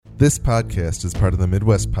This podcast is part of the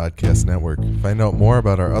Midwest Podcast Network. Find out more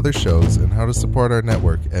about our other shows and how to support our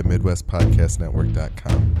network at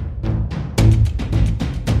MidwestPodcastNetwork.com.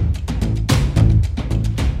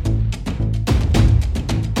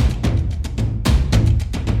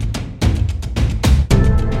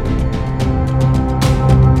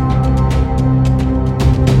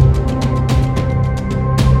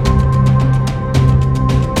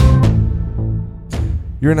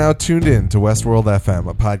 You're now tuned in to Westworld FM,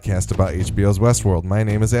 a podcast about HBO's Westworld. My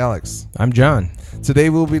name is Alex. I'm John.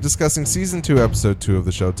 Today we'll be discussing Season 2, Episode 2 of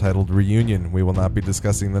the show titled Reunion. We will not be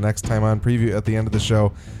discussing the Next Time On preview at the end of the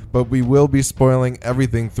show, but we will be spoiling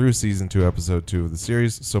everything through Season 2, Episode 2 of the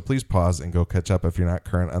series, so please pause and go catch up if you're not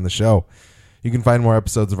current on the show. You can find more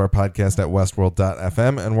episodes of our podcast at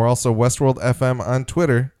westworld.fm, and we're also Westworld FM on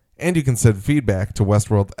Twitter. And you can send feedback to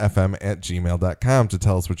westworldfm@gmail.com to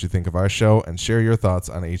tell us what you think of our show and share your thoughts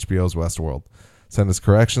on HBO's Westworld. Send us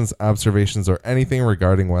corrections, observations, or anything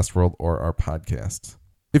regarding Westworld or our podcast.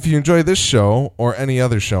 If you enjoy this show or any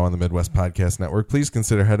other show on the Midwest Podcast Network, please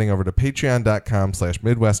consider heading over to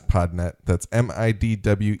patreon.com/MidwestPodnet. That's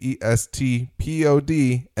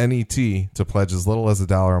MidwestPodnet to pledge as little as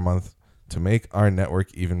 $1 a month to make our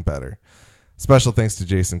network even better. Special thanks to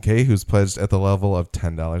Jason K., who's pledged at the level of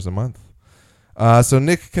 $10 a month. So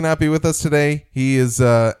Nick cannot be with us today. He is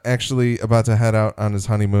actually about to head out on his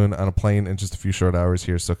honeymoon on a plane in just a few short hours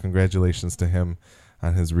here, so congratulations to him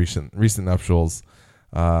on his recent nuptials.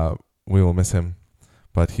 We will miss him,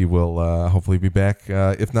 but he will hopefully be back,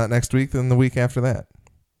 if not next week, then the week after that.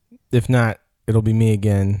 If not, it'll be me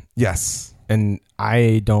again. Yes. And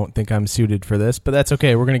I don't think I'm suited for this, but that's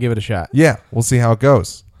okay. We're going to give it a shot. Yeah, we'll see how it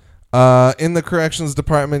goes. In the corrections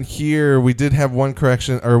department here, we did have one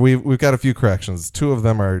correction, or we've got a few corrections.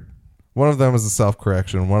 One of them is a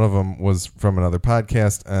self-correction, one of them was from another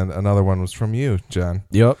podcast, and another one was from you, John.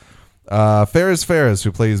 Yep. Ferris,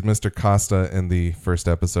 who plays Mr. Costa in the first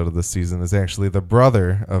episode of this season, is actually the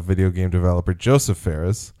brother of video game developer Joseph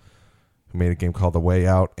Ferris, who made a game called The Way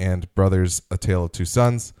Out and Brothers: A Tale of Two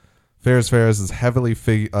Sons. Ferris is heavily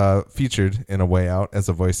featured in A Way Out as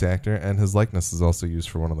a voice actor, and his likeness is also used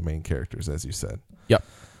for one of the main characters, as you said. Yep.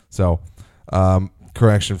 So,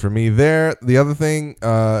 correction for me there. The other thing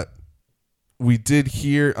we did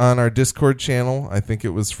hear on our Discord channel, I think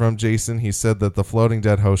it was from Jason, he said that the floating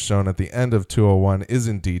dead host shown at the end of 201 is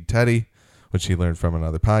indeed Teddy, which he learned from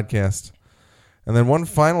another podcast. And then one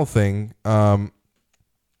final thing,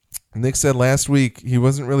 Nick said last week he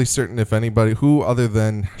wasn't really certain if anybody who other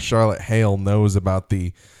than Charlotte Hale knows about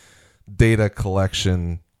the data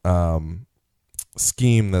collection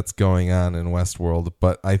scheme that's going on in Westworld.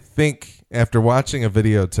 But I think after watching a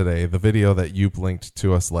video today, the video that you linked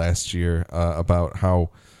to us last year about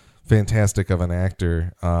how fantastic of an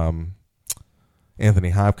actor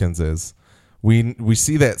Anthony Hopkins is, we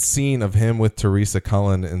see that scene of him with Teresa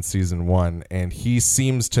Cullen in season 1, and he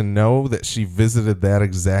seems to know that she visited that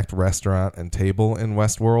exact restaurant and table in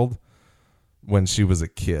Westworld when she was a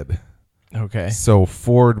kid. Okay. So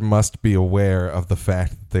Ford must be aware of the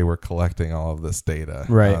fact that they were collecting all of this data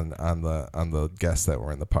on the guests that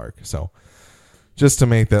were in the park. So just to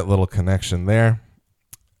make that little connection there.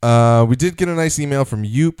 We did get a nice email from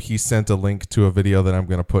Yoop. He sent a link to a video that I'm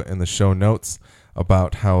going to put in the show notes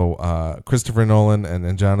about how Christopher Nolan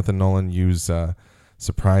and Jonathan Nolan use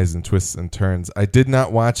surprise and twists and turns. I did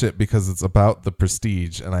not watch it because it's about The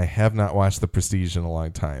Prestige, and I have not watched The Prestige in a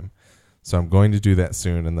long time. So I'm going to do that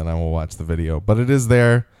soon, and then I will watch the video. But it is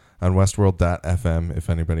there on westworld.fm if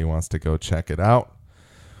anybody wants to go check it out.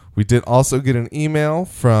 We did also get an email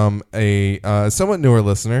from a somewhat newer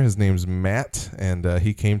listener. His name's Matt, and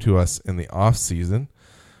he came to us in the off-season.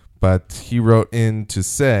 But he wrote in to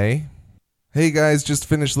say, "Hey guys, just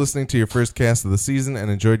finished listening to your first cast of the season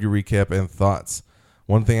and enjoyed your recap and thoughts.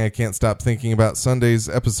 One thing I can't stop thinking about Sunday's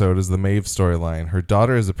episode is the Maeve storyline. Her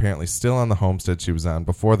daughter is apparently still on the homestead she was on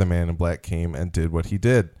before the Man in Black came and did what he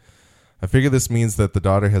did. I figure this means that the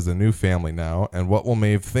daughter has a new family now, and what will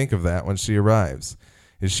Maeve think of that when she arrives?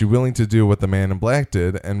 Is she willing to do what the Man in Black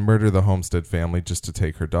did and murder the homestead family just to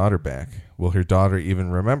take her daughter back? Will her daughter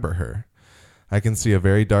even remember her? I can see a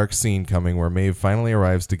very dark scene coming where Maeve finally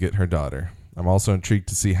arrives to get her daughter. I'm also intrigued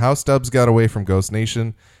to see how Stubbs got away from Ghost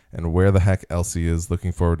Nation and where the heck Elsie is.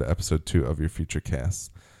 Looking forward to episode 2 of your future casts."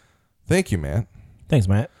 Thank you, Matt. Thanks,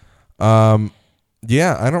 Matt.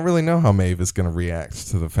 Yeah, I don't really know how Maeve is going to react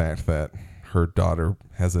to the fact that her daughter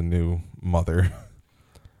has a new mother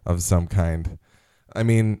of some kind. I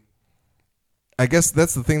mean, I guess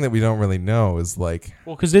that's the thing that we don't really know is like...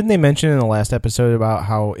 Well, because didn't they mention in the last episode about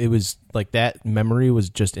how it was like that memory was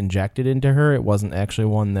just injected into her? It wasn't actually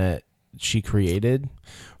one that she created.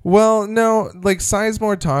 Well, no, like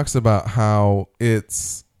Sizemore talks about how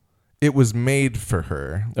it was made for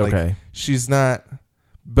her. Okay. Like, she's not,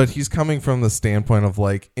 but he's coming from the standpoint of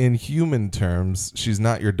like, in human terms, she's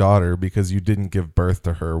not your daughter because you didn't give birth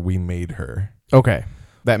to her. We made her. Okay.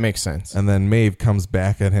 That makes sense. And then Maeve comes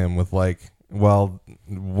back at him with like, well,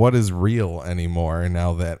 what is real anymore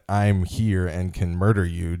now that I'm here and can murder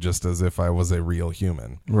you just as if I was a real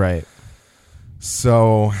human? Right.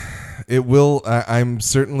 So it will. I'm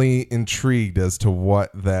certainly intrigued as to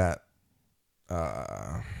what that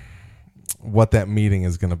meeting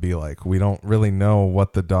is going to be like. We don't really know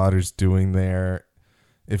what the daughter's doing there.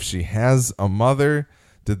 If she has a mother,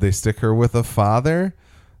 did they stick her with a father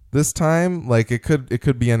this time? Like it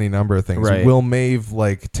could be any number of things. Right. Will Maeve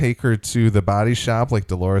like take her to the body shop like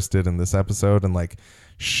Dolores did in this episode and like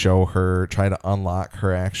show her, try to unlock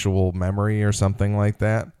her actual memory or something like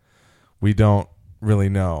that? We don't really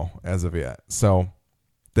know as of yet. So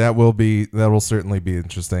that will certainly be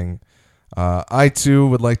interesting. I too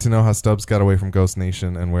would like to know how Stubbs got away from Ghost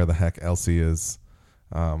Nation and where the heck Elsie is.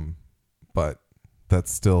 But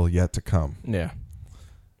that's still yet to come. Yeah.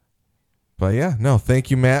 But yeah, no,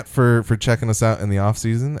 thank you, Matt, for checking us out in the off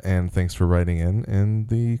season, and thanks for writing in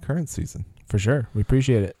the current season. For sure. We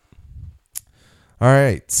appreciate it. All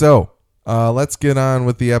right. So let's get on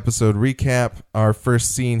with the episode recap. Our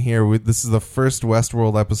first scene here. This is the first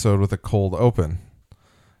Westworld episode with a cold open.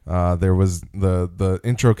 There was the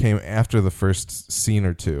intro came after the first scene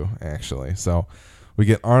or two, actually. So we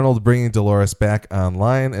get Arnold bringing Dolores back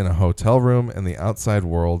online in a hotel room in the outside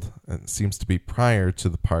world. And it seems to be prior to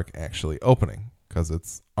the park actually opening because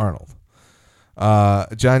it's Arnold.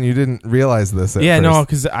 John, you didn't realize this at first. No,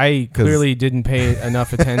 because I clearly didn't pay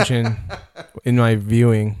enough attention in my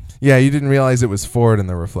viewing. Yeah, you didn't realize it was Ford in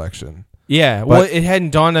the reflection. Yeah, well, it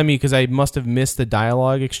hadn't dawned on me because I must have missed the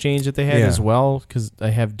dialogue exchange that they had as well because I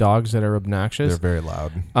have dogs that are obnoxious. They're very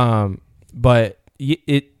loud. But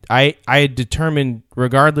I had determined,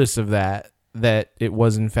 regardless of that it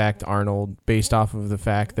was in fact Arnold based off of the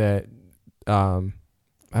fact that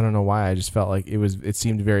I don't know why I just felt like it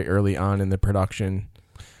seemed very early on in the production.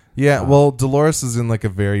 Yeah, well, Dolores is in like a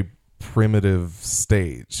very primitive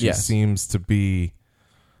stage. She Yes. seems to be.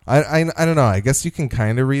 I don't know. I guess you can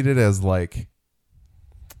kind of read it as like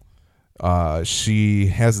she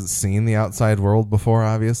hasn't seen the outside world before,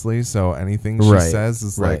 obviously. So anything she says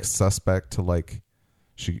is like suspect to like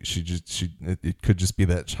it could just be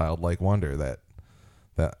that childlike wonder that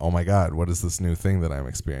oh my God, what is this new thing that I'm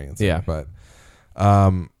experiencing? Yeah. But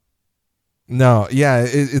no, yeah,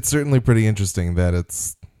 it's certainly pretty interesting that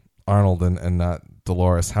it's Arnold and not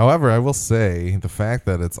Dolores. However, I will say the fact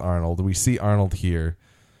that it's Arnold, we see Arnold here.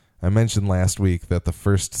 I mentioned last week that the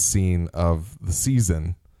first scene of the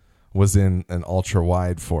season was in an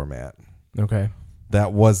ultra-wide format. Okay.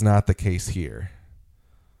 That was not the case here.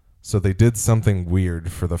 So they did something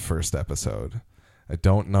weird for the first episode. I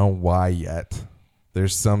don't know why yet.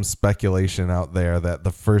 There's some speculation out there that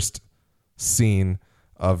the first scene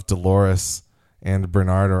of Dolores and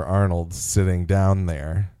Bernard or Arnold sitting down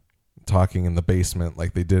there talking in the basement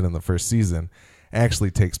like they did in the first season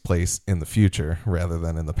actually takes place in the future rather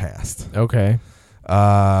than in the past. Okay.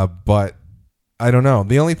 But I don't know.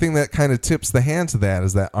 The only thing that kind of tips the hand to that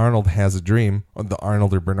is that Arnold has a dream, or the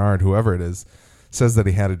Arnold or Bernard, whoever it is, says that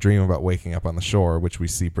he had a dream about waking up on the shore, which we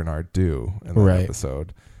see Bernard do in that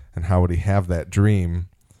episode. And how would he have that dream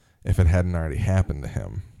if it hadn't already happened to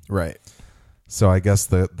him? Right. So I guess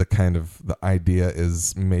the kind of the idea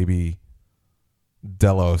is maybe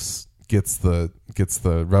Delos gets the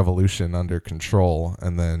revolution under control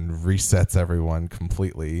and then resets everyone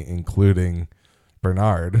completely, including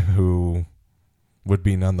Bernard, who would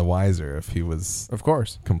be none the wiser if he was, of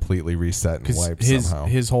course, completely reset and wiped somehow.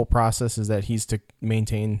 His whole process is that he's to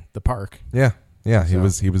maintain the park. Yeah. So.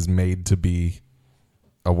 He was made to be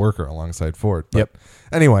a worker alongside Ford. But yep.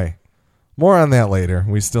 Anyway, more on that later.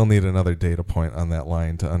 We still need another data point on that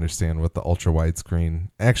line to understand what the ultra widescreen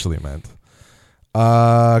actually meant.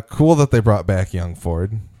 Cool that they brought back young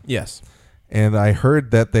Ford. Yes. And I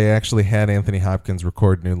heard that they actually had Anthony Hopkins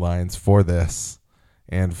record new lines for this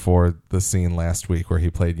and for the scene last week where he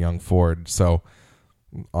played young Ford. So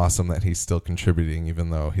awesome that he's still contributing even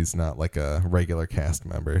though he's not like a regular cast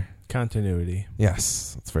member. Continuity.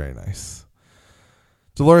 Yes, that's very nice.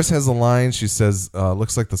 Dolores has a line. She says,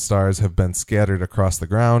 looks like the stars have been scattered across the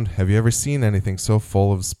ground. Have you ever seen anything so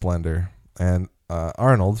full of splendor? And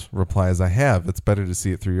Arnold replies, I have. It's better to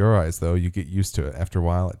see it through your eyes, though. You get used to it. After a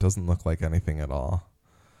while, it doesn't look like anything at all.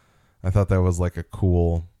 I thought that was like a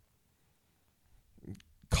cool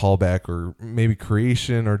callback or maybe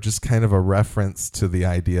creation or just kind of a reference to the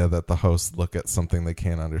idea that the hosts look at something they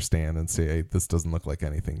can't understand and say, hey, this doesn't look like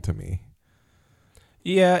anything to me.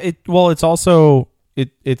 Yeah, it's also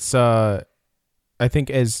it's I think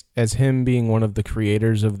as him being one of the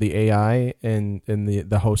creators of the AI and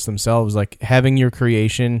the hosts themselves, like having your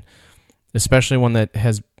creation, especially one that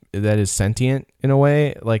is sentient in a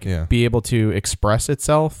way, like be able to express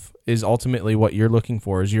itself is ultimately what you're looking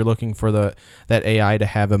for. Is you're looking for that AI to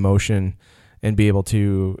have emotion and be able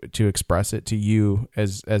to express it to you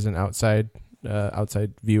as an outside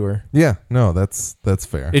viewer. Yeah, no, that's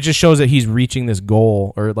fair. It just shows that he's reaching this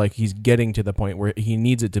goal, or like he's getting to the point where he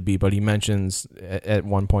needs it to be. But he mentions at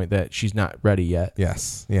one point that she's not ready yet.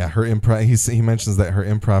 Yes, yeah. Her he mentions that her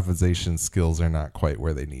improvisation skills are not quite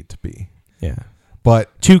where they need to be. Yeah,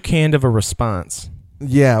 but too canned of a response.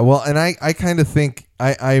 Yeah, well, and I kind of think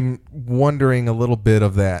I'm wondering a little bit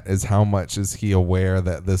of that is how much is he aware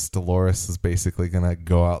that this Dolores is basically gonna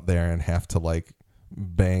go out there and have to like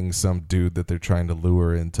bang some dude that they're trying to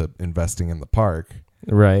lure into investing in the park,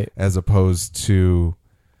 right? As opposed to,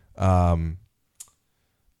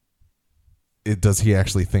 does he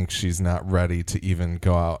actually think she's not ready to even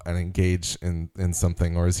go out and engage in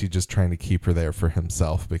something, or is he just trying to keep her there for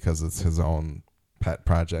himself because it's his own pet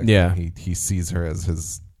project? Yeah, he sees her as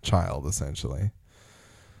his child essentially.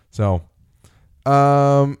 So,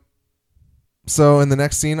 So in the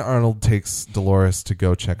next scene, Arnold takes Dolores to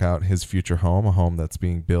go check out his future home, a home that's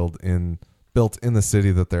being built in the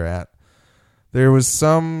city that they're at. There's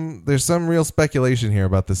some real speculation here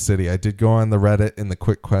about the city. I did go on the Reddit in the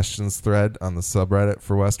quick questions thread on the subreddit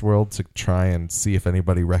for Westworld to try and see if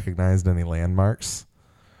anybody recognized any landmarks.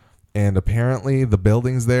 And apparently the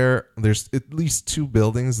buildings there's at least 2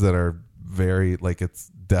 buildings that are very, like, it's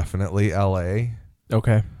definitely LA.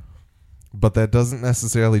 Okay. But that doesn't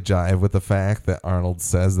necessarily jive with the fact that Arnold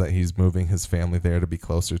says that he's moving his family there to be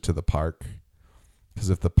closer to the park. Because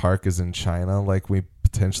if the park is in China, like we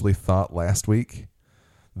potentially thought last week,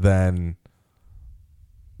 then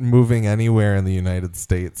moving anywhere in the United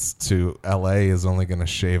States to LA is only going to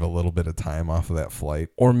shave a little bit of time off of that flight.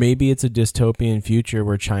 Or maybe it's a dystopian future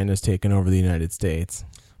where China's taken over the United States.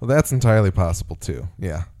 Well, that's entirely possible too.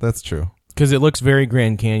 Yeah, that's true. Because it looks very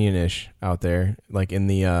Grand Canyon-ish out there, like in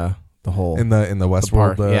the whole in the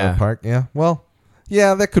Westworld park. Yeah. Well,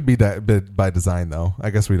 yeah, that could be by design though. I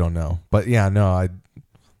guess we don't know. But yeah, no,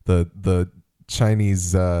 the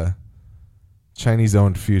Chinese owned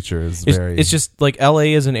future is very. It's just like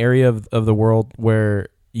LA is an area of the world where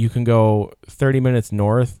you can go 30 minutes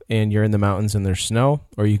north and you're in the mountains and there's snow,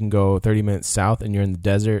 or you can go 30 minutes south and you're in the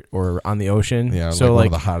desert or on the ocean. Yeah, so like one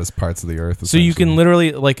of the hottest parts of the earth. So you can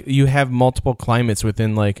literally, like, you have multiple climates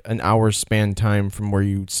within like an hour's span time from where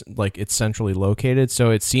it's centrally located.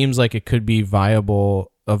 So it seems like it could be a viable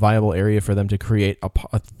area for them to create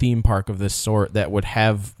a theme park of this sort that would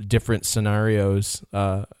have different scenarios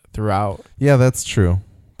throughout. Yeah, that's true.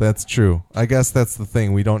 That's true. I guess that's the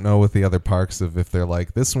thing. We don't know with the other parks if they're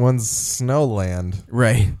like, this one's Snowland.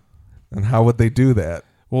 Right. And how would they do that?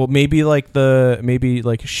 Well, maybe like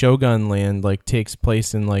Shogun Land like takes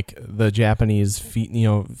place in like the Japanese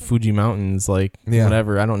Fuji Mountains, like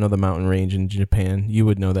whatever. I don't know the mountain range in Japan. You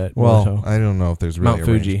would know that. Well, I don't know if there's really Mount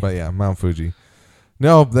Fuji. Range, but yeah, Mount Fuji.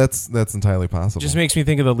 No, that's entirely possible. Just makes me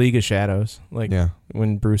think of the League of Shadows, like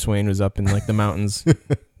when Bruce Wayne was up in like the mountains.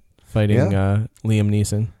 Fighting Liam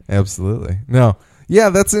Neeson. Absolutely. No. Yeah,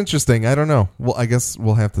 that's interesting. I don't know. Well, I guess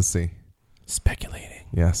we'll have to see. Speculating.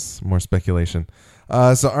 Yes, more speculation.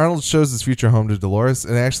 So Arnold shows his future home to Dolores.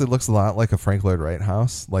 It actually looks a lot like a Frank Lloyd Wright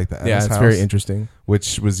house, like the Ennis house. Yeah, it's very interesting.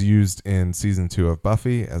 Which was used in season 2 of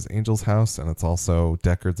Buffy as Angel's house, and it's also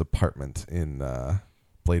Deckard's apartment in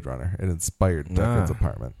Blade Runner. It inspired Deckard's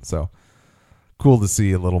apartment. So cool to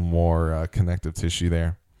see a little more connective tissue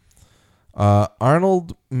there.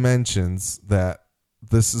 Arnold mentions that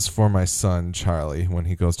this is for my son, Charlie, when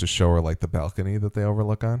he goes to show her like the balcony that they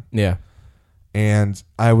overlook on. Yeah. And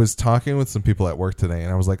I was talking with some people at work today,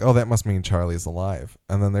 and I was like, oh, that must mean Charlie's alive.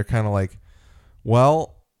 And then they're kind of like,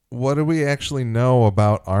 well, what do we actually know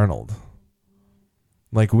about Arnold?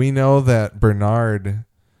 Like, we know that Bernard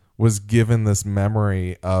was given this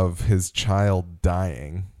memory of his child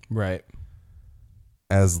dying. Right.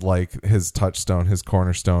 As like his touchstone, his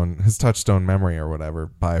cornerstone, his touchstone memory or whatever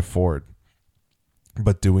by Ford.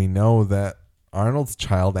 But do we know that Arnold's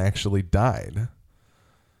child actually died?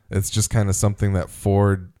 It's just kind of something that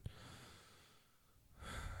Ford,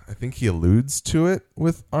 I think he alludes to it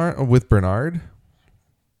with Bernard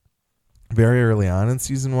very early on in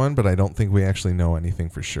season 1, but I don't think we actually know anything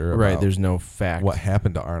for sure about there's no fact what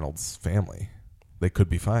happened to Arnold's family. They could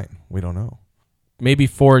be fine. We don't know. maybe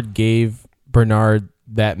Ford gave Bernard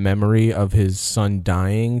that memory of his son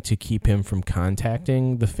dying to keep him from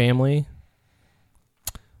contacting the family.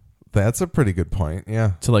 That's a pretty good point.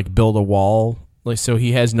 Yeah. To like build a wall, like so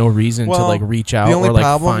he has no reason to like reach out. The only or like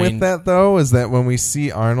problem find... with that though is that when we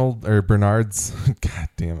see Arnold or Bernard's, God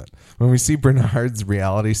damn it, when we see Bernard's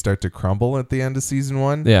reality start to crumble at the end of season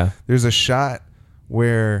 1, there's a shot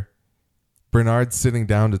where Bernard's sitting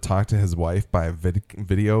down to talk to his wife by a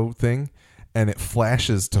video thing, and it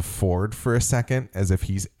flashes to Ford for a second as if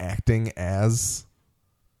he's acting as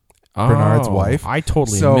Bernard's wife. I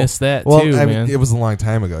totally missed that too, man. It was a long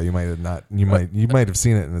time ago. You might have not. You might have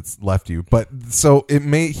seen it and it's left you. But so it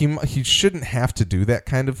may he shouldn't have to do that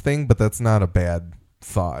kind of thing. But that's not a bad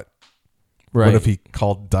thought. Right. What if he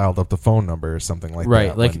dialed up the phone number or something like that?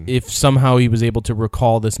 Right. Like if somehow he was able to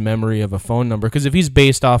recall this memory of a phone number, because if he's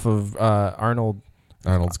based off of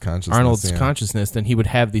Arnold's consciousness, then he would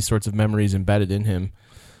have these sorts of memories embedded in him.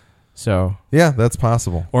 So yeah, that's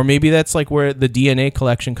possible. Or maybe that's like where the DNA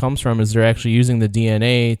collection comes from, is they're actually using the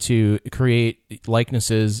DNA to create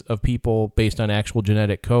likenesses of people based on actual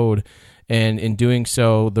genetic code. And in doing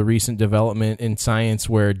so, the recent development in science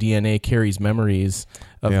where DNA carries memories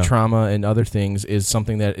of trauma and other things is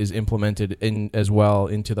something that is implemented in as well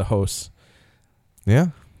into the hosts. Yeah.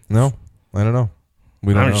 No, I don't know.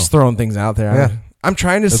 I'm just throwing things out there. Yeah. I'm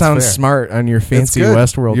trying to sound smart on your fancy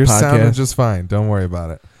Westworld You're podcast. You're sounding just fine. Don't worry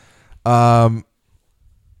about it.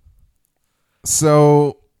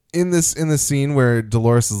 So in this scene where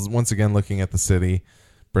Dolores is once again looking at the city,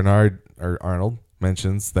 Arnold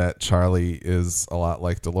mentions that Charlie is a lot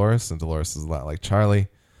like Dolores and Dolores is a lot like Charlie.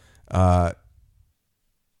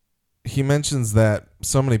 He mentions that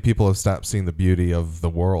so many people have stopped seeing the beauty of the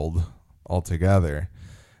world altogether.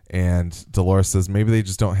 And Dolores says maybe they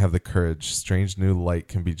just don't have the courage. Strange new light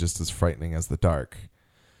can be just as frightening as the dark.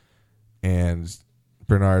 And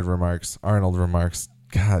Arnold remarks,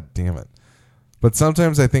 God damn it. But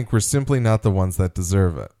sometimes I think we're simply not the ones that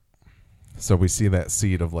deserve it. So we see that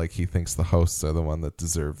seed of like he thinks the hosts are the one that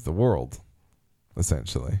deserve the world,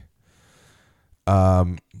 essentially.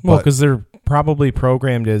 Well, because they're probably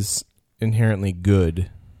programmed as inherently good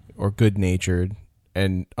or good-natured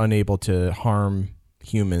and unable to harm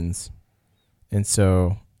humans. And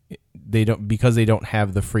so they don't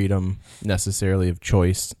have the freedom necessarily of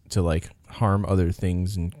choice to like harm other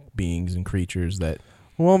things and beings and creatures that...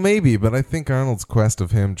 Well, maybe, but I think Arnold's quest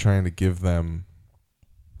of him trying to give them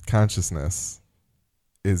consciousness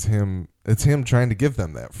is him. It's him trying to give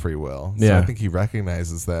them that free will. So I think he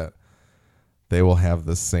recognizes that they will have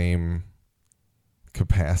the same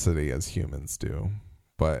capacity as humans do,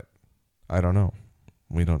 but I don't know.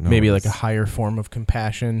 We don't know. Maybe like a higher form of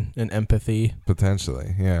compassion and empathy.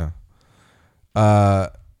 Potentially, yeah.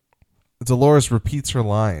 Dolores repeats her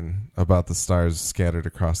line about the stars scattered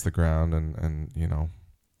across the ground and you know,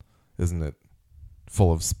 isn't it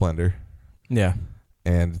full of splendor? Yeah.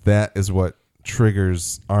 And that is what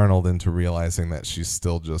triggers Arnold into realizing that she's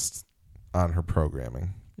still just on her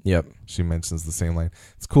programming. Yep. She mentions the same line.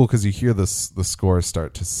 It's cool because you hear the score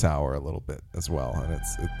start to sour a little bit as well, and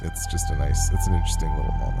it's just an interesting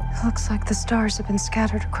little moment. It looks like the stars have been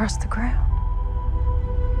scattered across the ground.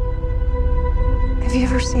 Have you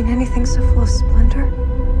ever seen anything so full of splendor?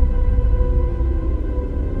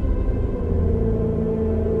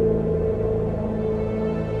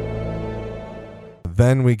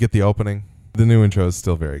 Then we get the opening. The new intro is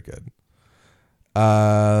still very good.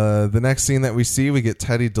 The next scene that we see, we get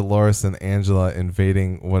Teddy, Dolores, and Angela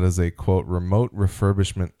invading what is a, quote, remote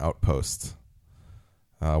refurbishment outpost.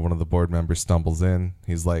 One of the board members stumbles in.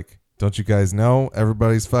 He's like, don't you guys know?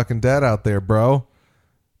 Everybody's fucking dead out there, bro.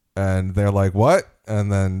 And they're like, what?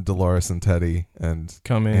 And then Dolores and Teddy and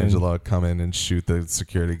Angela come in and shoot the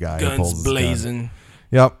security guy. Guns blazing.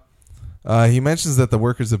 Yep. He mentions that the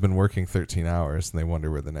workers have been working 13 hours and they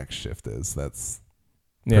wonder where the next shift is. That's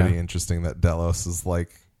pretty interesting that Delos is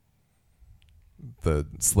like the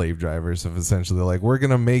slave drivers have essentially like, we're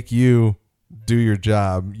going to make you do your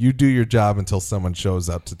job. You do your job until someone shows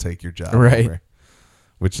up to take your job over,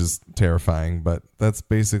 which is terrifying, but that's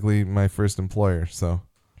basically my first employer. So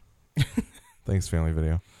thanks, Family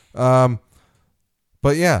Video.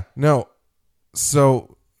 But yeah, no.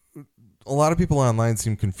 So a lot of people online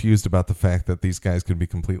seem confused about the fact that these guys could be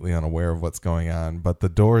completely unaware of what's going on, but the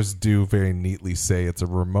doors do very neatly say it's a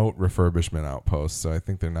remote refurbishment outpost, so I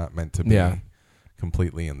think they're not meant to be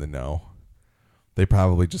completely in the know. They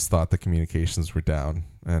probably just thought the communications were down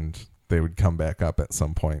and they would come back up at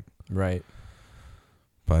some point. Right.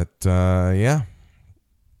 But, yeah.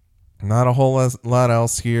 Not a whole lot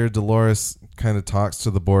else here. Dolores kind of talks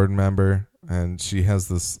to the board member and she has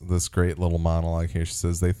this great little monologue here. She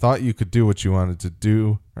says, "They thought you could do what you wanted to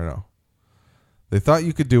do, or no. They thought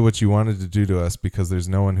you could do what you wanted to do to us because there's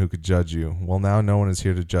no one who could judge you. Well, now no one is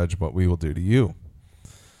here to judge what we will do to you."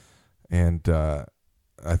 And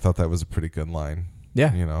I thought that was a pretty good line.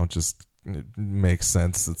 Yeah. Just it makes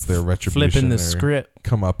sense. It's their retribution. Flipping the script.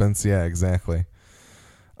 Comeuppance. Yeah, exactly.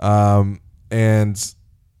 And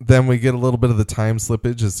then we get a little bit of the time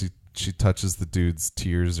slippage as she touches the dude's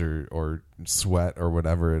tears or sweat or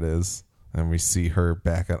whatever it is. And we see her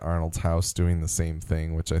back at Arnold's house doing the same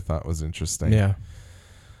thing, which I thought was interesting. Yeah.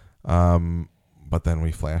 But then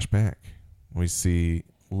we flash back. We see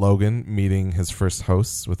Logan meeting his first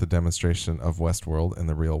hosts with a demonstration of Westworld in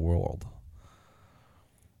the real world.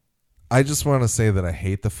 I just want to say that I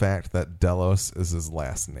hate the fact that Delos is his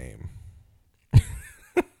last name.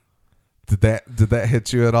 Did that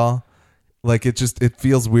hit you at all? Like it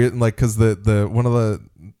feels weird, like because the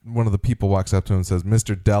one of the people walks up to him and says,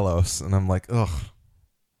 "Mr. Delos," and I'm like, ugh.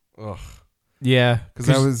 Yeah,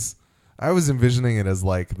 because I was envisioning it as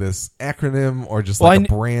like this acronym or just a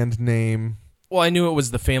brand name. Well, I knew it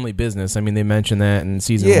was the family business. I mean, they mentioned that in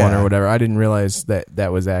season 1 or whatever. I didn't realize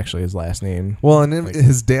that was actually his last name. Well, and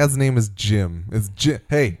his dad's name is Jim. It's Jim.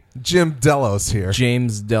 Hey, Jim Delos here.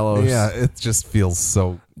 James Delos. Yeah, it just feels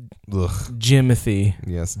so. Ugh. Jimothy.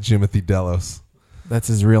 Yes, Jimothy Delos. That's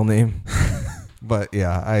his real name. But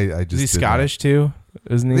yeah, I just. Is he Scottish too?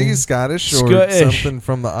 Isn't he? I think he's Scottish or something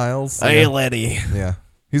from the Isles. Hey, Letty. Yeah,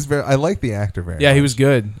 he's very. I like the actor very. Yeah, much. he was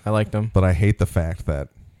good. I liked him. But I hate the fact that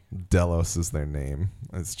Delos is their name.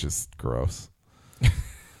 It's just gross.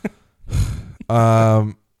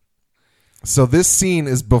 So this scene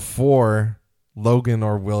is before Logan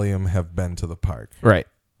or William have been to the park. Right.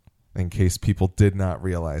 In case people did not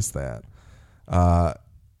realize that.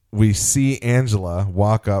 We see Angela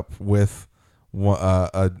walk up with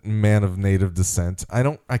a man of native descent.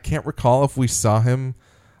 I can't recall if we saw him.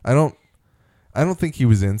 I don't think he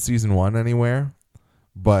was in season 1 anywhere,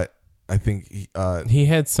 but I think he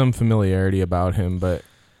had some familiarity about him, but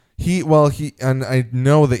and I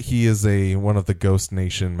know that he is one of the Ghost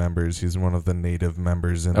Nation members. He's one of the native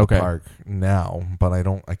members in the park now, but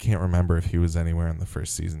I can't remember if he was anywhere in the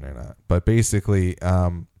first season or not. But basically,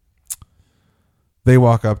 they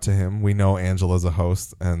walk up to him. We know Angela's a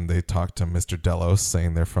host, and they talk to Mr. Delos,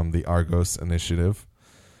 saying they're from the Argos Initiative.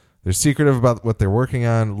 They're secretive about what they're working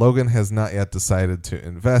on. Logan has not yet decided to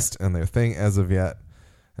invest in their thing as of yet.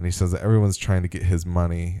 And he says that everyone's trying to get his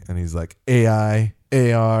money. And he's like, AI,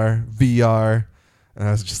 AR, VR. And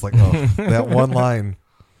I was just like, oh, that one line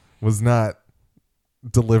was not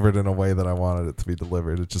delivered in a way that I wanted it to be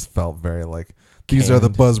delivered. It just felt very like, these are the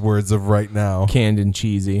buzzwords of right now. Canned and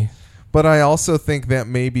cheesy. But I also think that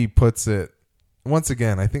maybe puts it, once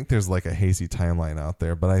again, I think there's like a hazy timeline out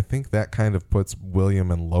there. But I think that kind of puts William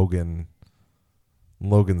and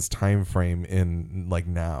Logan's time frame in like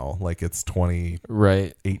now, like it's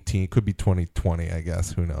 2018, could be 2020, I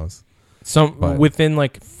guess, who knows. Within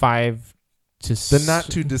like 5 to the not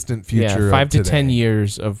too distant future, 5 to 10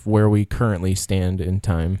 years of where we currently stand in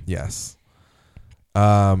time. Yes.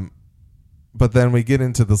 But then we get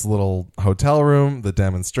into this little hotel room, the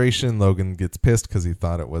demonstration. Logan gets pissed because he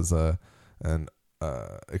thought it was an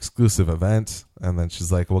exclusive event, and then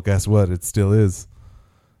she's like, well, guess what, it still is.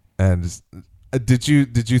 And did you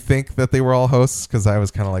think that they were all hosts? Because I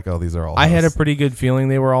was kind of like, oh, these are all hosts. I had a pretty good feeling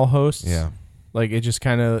they were all hosts. Yeah. Like, it just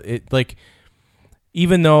kind of,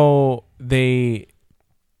 even though they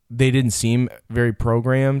didn't seem very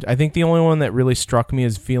programmed, I think the only one that really struck me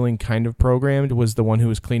as feeling kind of programmed was the one who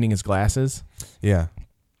was cleaning his glasses. Yeah.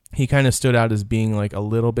 He kind of stood out as being like a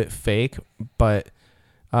little bit fake, but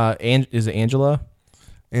is it Angela?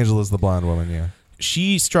 Angela's the blonde woman, yeah.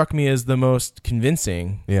 She struck me as the most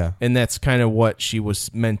convincing. Yeah. And that's kind of what she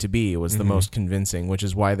was meant to be, was the most convincing, which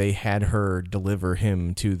is why they had her deliver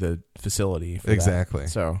him to the facility. For exactly. That.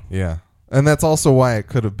 So, yeah. And that's also why it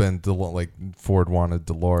could have been like Ford wanted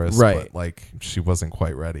Dolores, right? But like she wasn't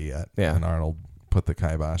quite ready yet. Yeah. And Arnold put the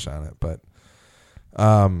kibosh on it. But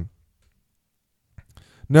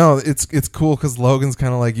no, it's cool because Logan's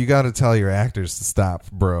kind of like, you got to tell your actors to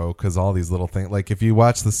stop, bro, because all these little things. Like if you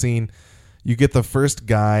watch the scene, you get the first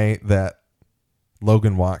guy that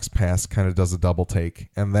Logan walks past, kind of does a double take,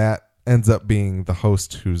 and that ends up being the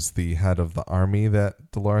host who's the head of the army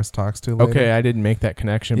that Dolores talks to later. Okay, I didn't make that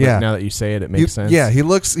connection, but now that you say it, it makes sense. Yeah, he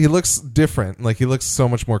looks different. Like he looks so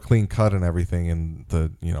much more clean cut and everything in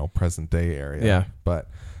the, present day area. Yeah. But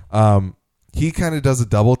he kind of does a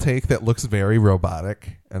double take that looks very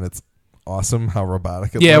robotic, and it's awesome how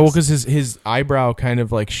robotic it Yeah, well, looks. because his eyebrow kind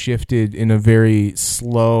of like shifted in a very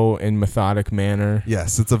slow and methodic manner.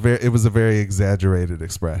 Yes, it was a very exaggerated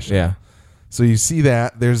expression. Yeah. So you see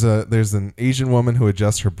that there's an Asian woman who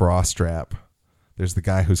adjusts her bra strap. There's the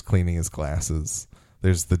guy who's cleaning his glasses.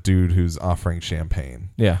 There's the dude who's offering champagne.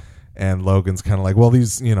 Yeah. And Logan's kind of like, well,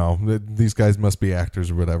 these guys must be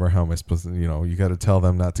actors or whatever. How am I supposed to, you got to tell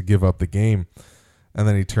them not to give up the game. And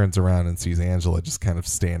then he turns around and sees Angela just kind of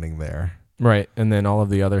standing there. Right. And then all of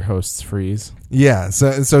the other hosts freeze. Yeah.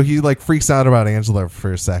 So he like freaks out about Angela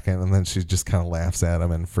for a second, and then she just kind of laughs at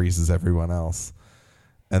him and freezes everyone else.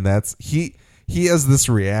 And that's he has this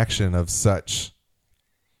reaction of such.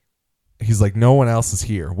 He's like, no one else is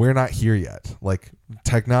here. We're not here yet. Like,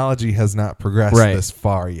 technology has not progressed this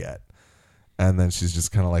far yet. And then she's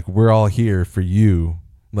just kind of like, we're all here for you.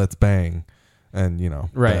 Let's bang. And,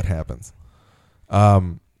 that happens. I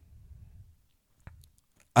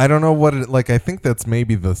don't know what I think that's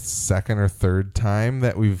maybe the second or third time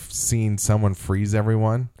that we've seen someone freeze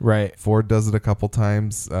everyone. Right. Ford does it a couple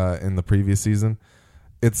times in the previous season.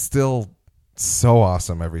 It's still so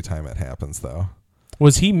awesome every time it happens, though.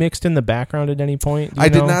 Was he mixed in the background at any point? I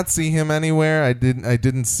did not see him anywhere. I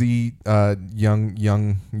didn't see youngified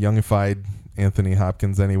Anthony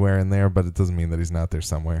Hopkins anywhere in there, but it doesn't mean that he's not there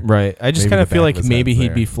somewhere. Right. I just kind of feel like maybe he'd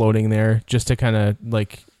there. be floating there just to kind of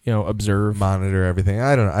observe, monitor everything.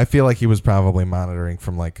 I don't know. I feel like he was probably monitoring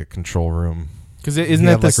from like a control room. Because isn't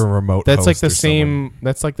that like a remote? That's like host the or same. someone.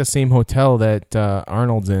 That's like the same hotel that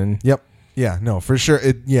Arnold's in. Yep. Yeah. No, for sure.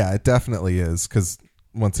 It definitely is. Because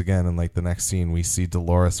once again, in like the next scene, we see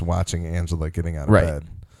Dolores watching Angela getting out of bed.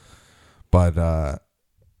 But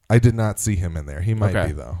I did not see him in there. He might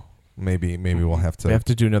be though. Maybe we'll have to. We have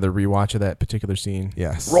to do another rewatch of that particular scene.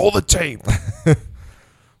 Yes. Roll the tape.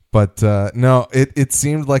 But no, it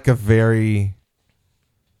seemed like a very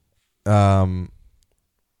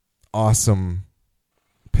awesome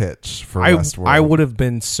pitch for Westworld. I would have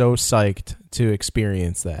been so psyched to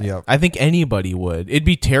experience that. Yep. I think anybody would. It'd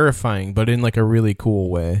be terrifying, but in like a really cool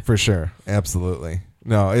way. For sure. Absolutely.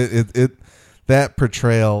 No, it that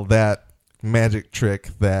portrayal, that magic trick,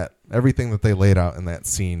 that everything that they laid out in that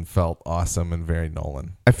scene felt awesome and very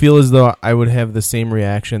Nolan. I feel as though I would have the same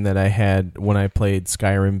reaction that I had when I played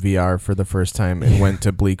Skyrim VR for the first time and went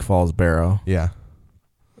to Bleak Falls Barrow. Yeah.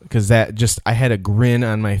 Because I had a grin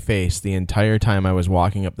on my face the entire time I was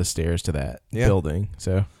walking up the stairs to that building.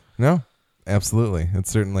 So no, absolutely. It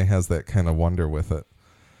certainly has that kind of wonder with it.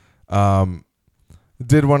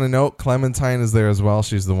 Did want to note Clementine is there as well.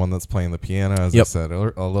 She's the one that's playing the piano, as I said a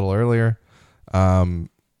little earlier.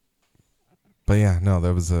 But yeah, no,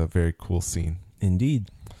 that was a very cool scene. Indeed.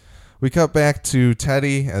 We cut back to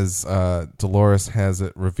Teddy as Dolores has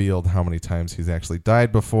it revealed how many times he's actually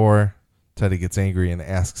died before. Teddy gets angry and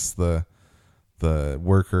asks the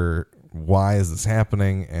worker, why is this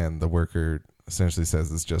happening? And the worker essentially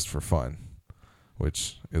says it's just for fun,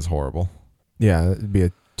 which is horrible. Yeah, it'd be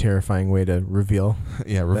a terrifying way to reveal.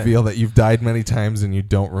 Yeah, reveal that you've died many times and you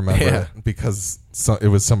don't remember it because it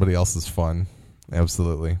was somebody else's fun.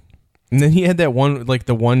 Absolutely. And then he had that one, like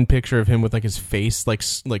the one picture of him with like his face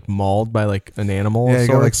like mauled by like an animal. Yeah, he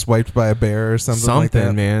got like swiped by a bear or something like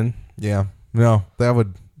that. Man. Yeah. No, that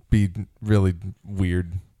would be really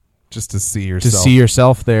weird just to see yourself. To see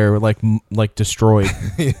yourself there like destroyed,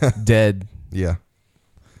 dead. Yeah.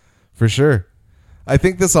 For sure. I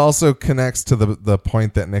think this also connects to the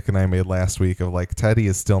point that Nick and I made last week of like Teddy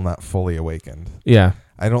is still not fully awakened. Yeah.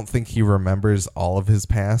 I don't think he remembers all of his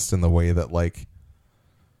past in the way that like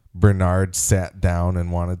Bernard sat down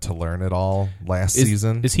and wanted to learn it all last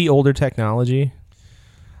season. Is he older technology?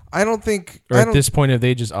 I don't think... Or at this point, have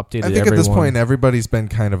they just updated everyone? I think at this point, everybody's been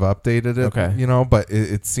kind of updated. Okay. But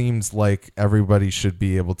it seems like everybody should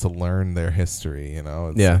be able to learn their history,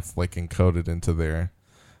 It's like encoded into their...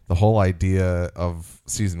 The whole idea of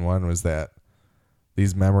season 1 was that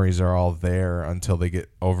these memories are all there until they get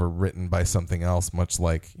overwritten by something else, much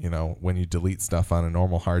like, when you delete stuff on a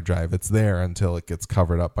normal hard drive, it's there until it gets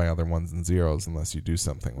covered up by other ones and zeros unless you do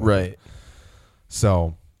something with it.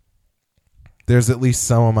 So there's at least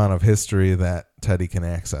some amount of history that Teddy can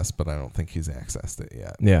access, but I don't think he's accessed it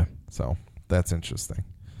yet. Yeah. So that's interesting.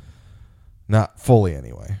 Not fully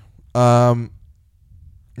anyway.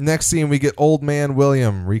 Next scene, we get old man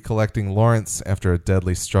William recollecting Lawrence after a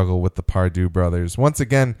deadly struggle with the Pardue brothers. Once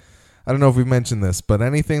again, I don't know if we've mentioned this, but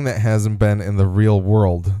anything that hasn't been in the real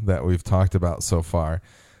world that we've talked about so far,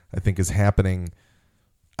 I think is happening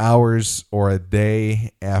hours or a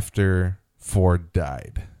day after Ford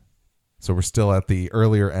died. So we're still at the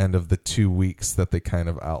earlier end of the 2 weeks that they kind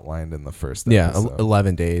of outlined in the first episode.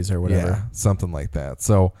 11 days or whatever. Yeah, something like that.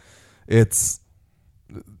 So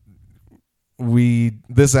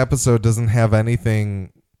this episode doesn't have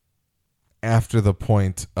anything after the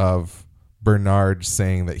point of Bernard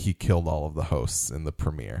saying that he killed all of the hosts in the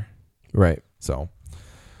premiere. Right. So,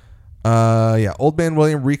 Old Man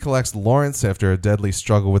William recollects Lawrence after a deadly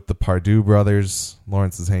struggle with the Pardue brothers.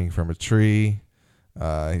 Lawrence is hanging from a tree.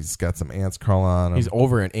 He's got some ants crawling on him. He's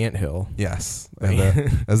over an anthill. Yes. And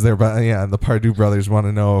the Pardue brothers want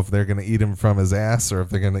to know if they're going to eat him from his ass or if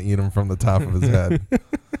they're going to eat him from the top of his head.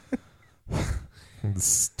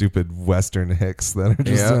 Stupid Western hicks that are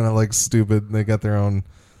just kind of like stupid. They got their own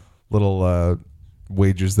little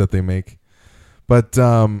wagers that they make. But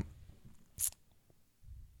one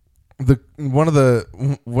of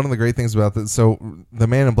the great things about this, so the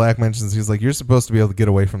Man in Black mentions, he's like, you're supposed to be able to get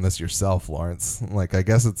away from this yourself, Lawrence. Like, I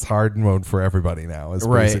guess it's hard mode for everybody now, is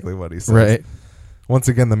basically what he says. Right. Once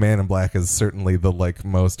again, the Man in Black is certainly the like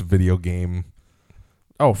most video game.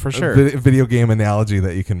 Oh, for sure. Video game analogy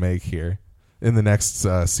that you can make here. In the next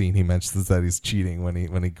scene, he mentions that he's cheating when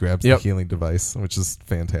he grabs the healing device, which is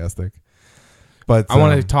fantastic. But I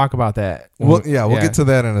wanted to talk about that. We'll get to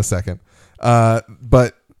that in a second.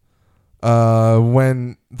 But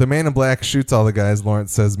when the Man in Black shoots all the guys,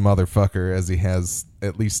 Lawrence says "motherfucker" as he has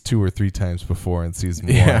at least 2 or 3 times before in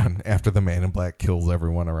season 1. After the Man in Black kills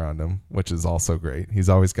everyone around him, which is also great. He's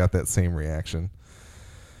always got that same reaction.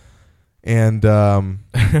 And I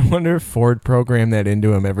wonder if Ford programmed that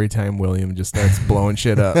into him every time William just starts blowing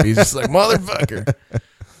shit up. He's just like, motherfucker.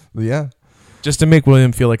 Yeah. Just to make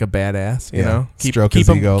William feel like a badass, you know? Keep his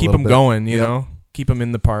ego keep him going, you know? Keep him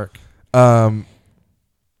in the park.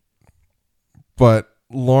 But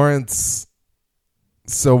Lawrence,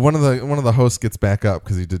 so one of the hosts gets back up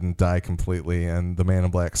because he didn't die completely, and the Man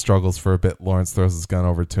in Black struggles for a bit. Lawrence throws his gun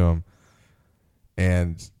over to him,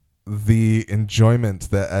 and the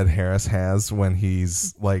enjoyment that Ed Harris has when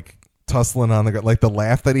he's like tussling on the ground, like the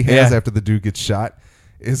laugh that he has after the dude gets shot,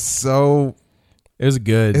 is so. It was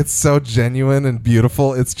good. It's so genuine and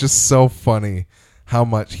beautiful. It's just so funny how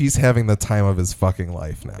much he's having the time of his fucking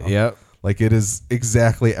life now. Yep. Like, it is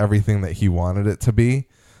exactly everything that he wanted it to be.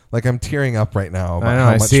 Like, I'm tearing up right now about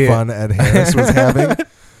how much fun Ed Harris was having.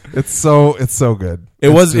 It's so good. It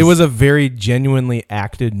was a very genuinely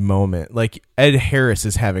acted moment. Like, Ed Harris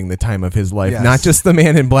is having the time of his life, not just the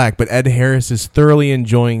Man in Black, but Ed Harris is thoroughly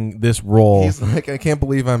enjoying this role. He's like, I can't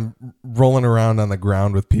believe I'm rolling around on the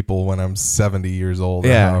ground with people when I'm 70 years old,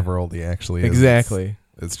 or however old he actually is. Exactly.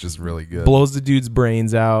 It's just really good. Blows the dude's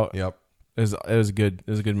brains out. Yep. It was good. It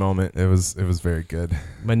was a good moment. It was very good.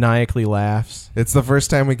 Maniacally laughs. It's the first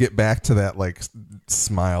time we get back to that like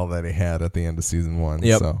smile that he had at the end of season 1.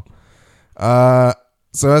 Yep.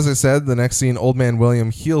 So as I said, the next scene, Old Man William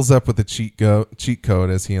heals up with a cheat code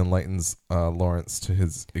as he enlightens Lawrence to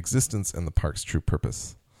his existence and the park's true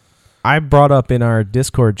purpose. I brought up in our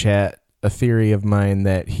Discord chat a theory of mine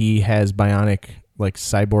that he has bionic like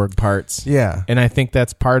cyborg parts. Yeah. And I think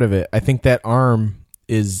that's part of it. I think that arm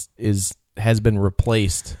has been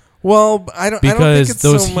replaced. Well, I don't think it's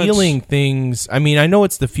those so healing much. things. I mean, I know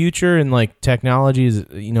it's the future and like technology is,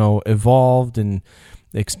 evolved and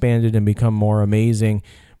expanded and become more amazing,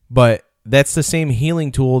 but that's the same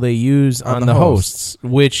healing tool they use on the hosts,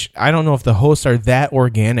 which I don't know if the hosts are that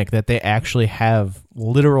organic that they actually have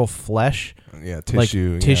literal flesh. Yeah,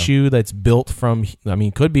 tissue. Like tissue that's built from, I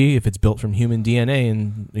mean, could be if it's built from human DNA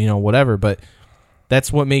and, whatever, but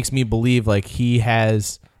that's what makes me believe like he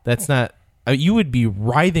has, that's not, you would be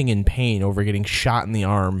writhing in pain over getting shot in the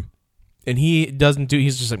arm. And he doesn't do,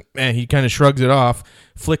 he's just like, man, he kind of shrugs it off,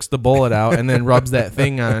 flicks the bullet out, and then rubs that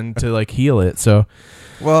thing on to like heal it. So,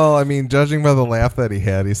 well, I mean, judging by the laugh that he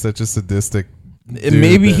had, he's such a sadistic dude.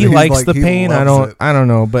 Maybe he likes the pain. I don't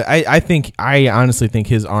know. But I honestly think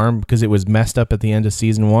his arm, because it was messed up at the end of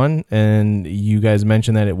season 1, and you guys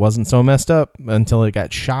mentioned that it wasn't so messed up until it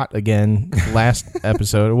got shot again last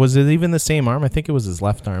episode. Was it even the same arm? I think it was his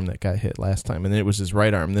left arm that got hit last time, and then it was his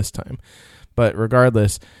right arm this time. But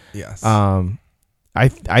regardless, yes. I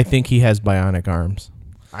think he has bionic arms.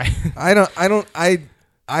 I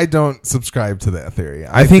don't subscribe to that theory.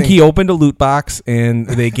 I think he opened a loot box and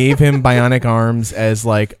they gave him bionic arms as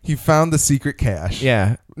like he found the secret cache.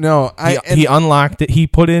 Yeah. No, he unlocked it. He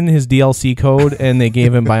put in his DLC code and they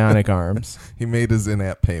gave him bionic arms. He made his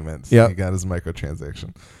in-app payments. Yep. He got his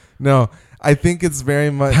microtransaction. No, I think it's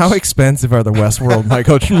very much. How expensive are the Westworld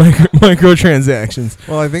microtransactions?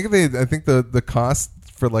 Well, I think the cost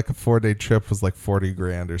for like a 4-day trip was like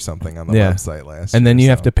 $40,000 or something on the website last year. And then you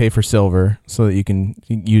have to pay for silver so that you can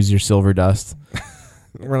use your silver dust.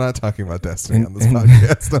 We're not talking about Destiny on this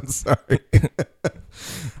podcast. I'm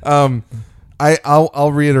sorry.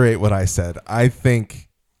 I'll reiterate what I said. I think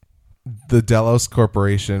the Delos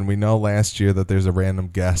Corporation, we know last year that there's a random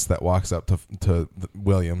guest that walks up to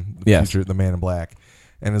William, the Man in Black,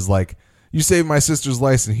 and is like, "You saved my sister's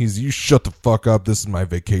life," and you shut the fuck up. This is my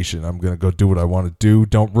vacation. I'm going to go do what I want to do.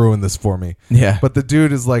 Don't ruin this for me. Yeah. But the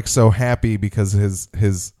dude is like so happy because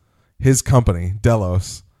his company,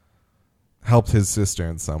 Delos, helped his sister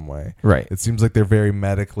in some way. Right. It seems like they're very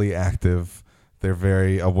medically active. They're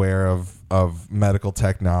very aware of medical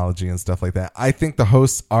technology and stuff like that. I think the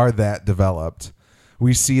hosts are that developed.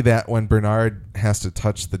 We see that when Bernard has to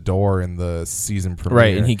touch the door in the season premiere.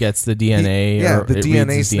 Right, and he gets the DNA. The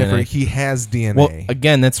DNA sniffer. DNA. He has DNA. Well,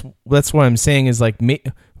 again, that's what I'm saying is like,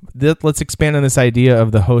 let's expand on this idea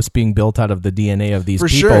of the host being built out of the DNA of these people.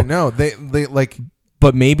 For sure. No, they like...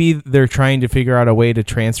 But maybe they're trying to figure out a way to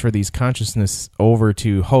transfer these consciousness over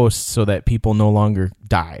to hosts so that people no longer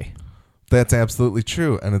die. That's absolutely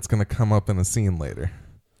true, and it's going to come up in a scene later.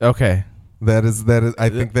 Okay. That is. I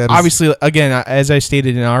think that is... Obviously, again, as I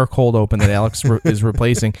stated in our cold open that Alex is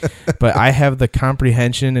replacing, but I have the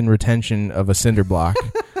comprehension and retention of a cinder block.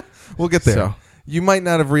 We'll get there. So. You might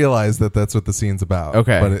not have realized that that's what the scene's about.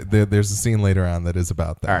 Okay. But there's a scene later on that is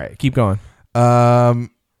about that. All right, keep going.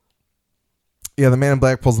 Yeah, the Man in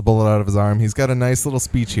Black pulls the bullet out of his arm. He's got a nice little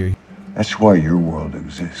speech here. That's why your world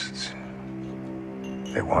exists.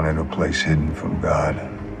 They wanted a place hidden from God.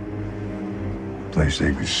 A place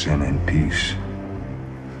they could sin in peace.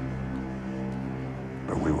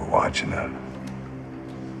 But we were watching them.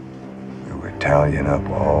 We were tallying up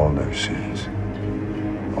all their sins.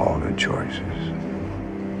 All their choices.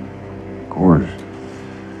 Of course,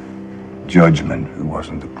 judgment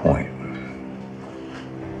wasn't the point.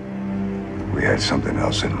 We had something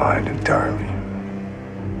else in mind entirely.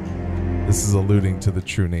 This is alluding to the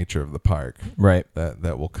true nature of the park. Right.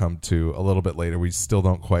 That will come to a little bit later. We still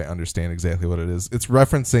don't quite understand exactly what it is. It's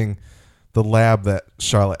referencing the lab that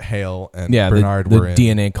Charlotte Hale and Bernard were in. The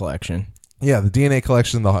DNA collection. Yeah, the DNA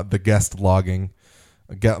collection, the guest logging,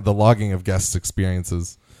 the logging of guests'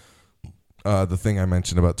 experiences. The thing I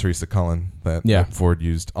mentioned about Teresa Cullen that Ford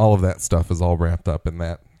used. All of that stuff is all wrapped up in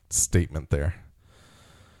that statement there.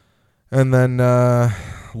 And then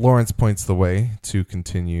Lawrence points the way to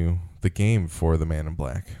continue the game for the Man in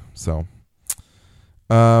Black. So,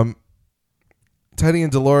 Teddy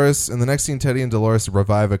and Dolores, in the next scene, Teddy and Dolores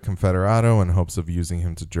revive a Confederado in hopes of using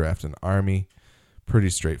him to draft an army. Pretty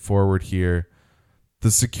straightforward here.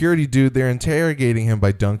 The security dude, they're interrogating him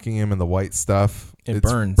by dunking him in the white stuff. It's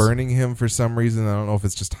burns. Burning him for some reason. I don't know if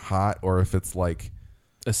it's just hot or if it's like...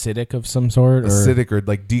 acidic of some sort? Acidic or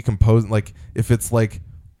like decomposing. Like if it's like...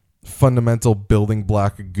 fundamental building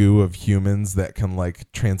block goo of humans that can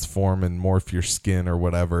like transform and morph your skin or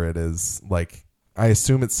whatever it is. Like I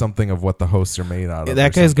assume it's something of what the hosts are made out of.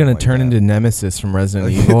 That guy's going to turn into Nemesis from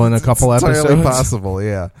Resident Evil in a couple episodes. It's entirely possible,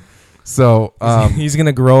 yeah. So he's going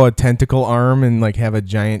to grow a tentacle arm and like have a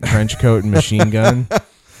giant trench coat and machine gun.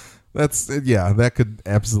 That could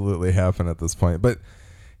absolutely happen at this point. But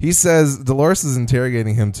he says Dolores is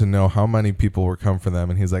interrogating him to know how many people were come for them.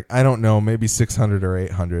 And he's like, I don't know, maybe 600 or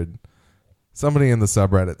 800. Somebody in the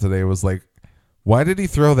subreddit today was like, why did he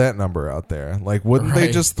throw that number out there? Like, wouldn't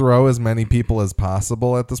they just throw as many people as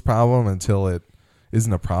possible at this problem until it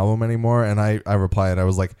isn't a problem anymore? And I replied, I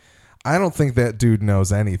was like, I don't think that dude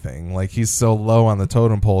knows anything. Like, he's so low on the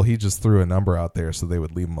totem pole, he just threw a number out there so they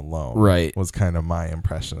would leave him alone. Right. Was kind of my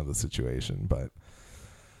impression of the situation. But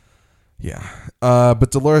yeah. But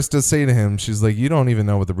Dolores does say to him, she's like, you don't even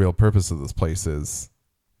know what the real purpose of this place is.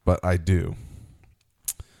 But I do.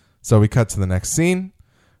 So we cut to the next scene.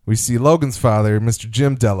 We see Logan's father, Mr.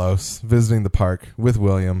 Jim Delos, visiting the park with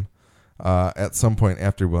William at some point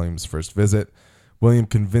after William's first visit. William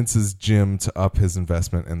convinces Jim to up his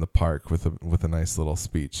investment in the park with a nice little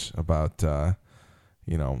speech about,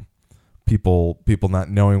 people not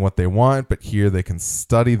knowing what they want, but here they can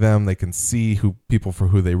study them. They can see people for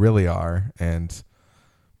who they really are, and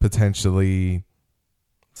potentially...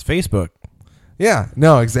 It's Facebook. Yeah,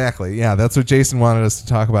 no, exactly. Yeah, that's what Jason wanted us to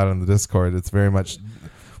talk about in the Discord. It's very much...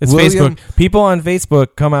 It's William, Facebook. People on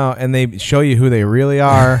Facebook come out and they show you who they really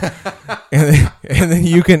are, and then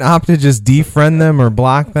you can opt to just defriend them or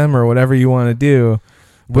block them or whatever you want to do.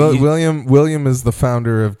 Well, William is the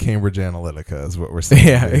founder of Cambridge Analytica, is what we're saying.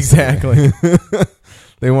 Yeah, exactly.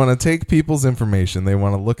 They want to take people's information. They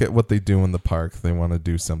want to look at what they do in the park. They want to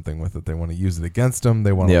do something with it. They want to use it against them.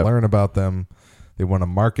 They want to learn about them. They want to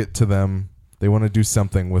market to them. They want to do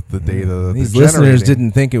something with the data that these listeners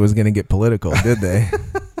didn't think it was going to get political, did they?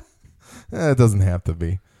 It doesn't have to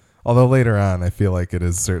be. Although later on, I feel like it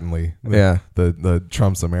is certainly the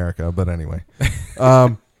Trump's America. But anyway.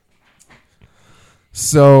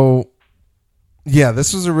 So Yeah,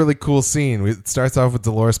 this was a really cool scene. It starts off with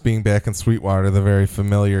Dolores being back in Sweetwater, the very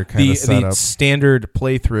familiar kind of setup. The standard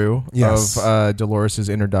playthrough Yes. of Dolores'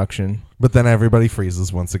 introduction. But then everybody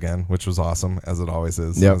freezes once again, which was awesome, as it always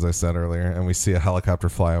is, Yep. as I said earlier. And we see a helicopter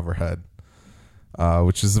fly overhead,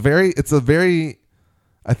 which is it's a very,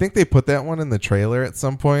 I think they put that one in the trailer at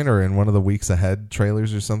some point or in one of the Weeks Ahead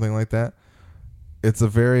trailers or something like that. It's a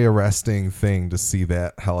very arresting thing to see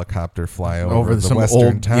that helicopter fly over the western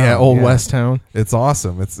old town. Yeah, old West town. It's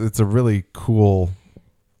awesome. It's a really cool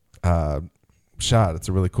shot. It's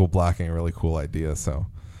a really cool blocking, a really cool idea. So,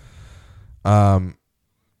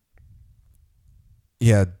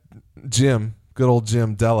 yeah, good old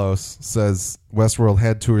Jim Delos says Westworld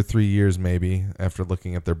had 2 or 3 years maybe after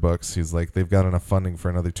looking at their books. He's like, they've got enough funding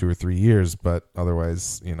for another 2 or 3 years, but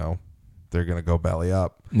otherwise, they're going to go belly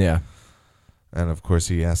up. Yeah. And, of course,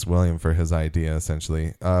 he asked William for his idea,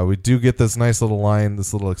 essentially. We do get this nice little line,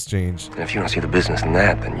 this little exchange. And if you don't see the business in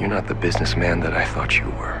that, then you're not the businessman that I thought you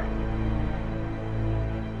were.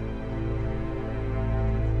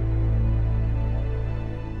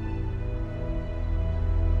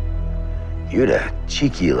 You're a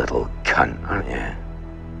cheeky little cunt, aren't you?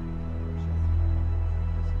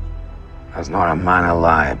 There's not a man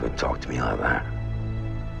alive would talk to me like that.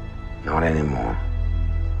 Not anymore.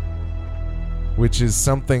 Which is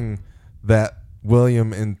something that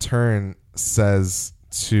William in turn says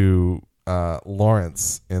to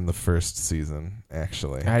Lawrence in the first season,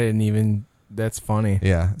 actually. I didn't even... That's funny.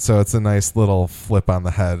 Yeah, so it's a nice little flip on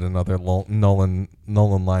the head, another Nolan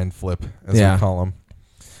line flip, as we call him.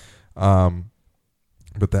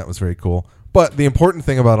 But that was very cool. But the important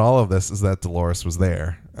thing about all of this is that Dolores was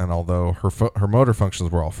there, and although her motor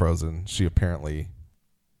functions were all frozen, she apparently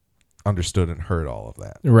understood and heard all of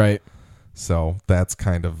that. Right. So that's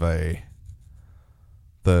kind of the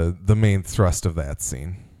main thrust of that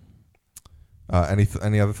scene.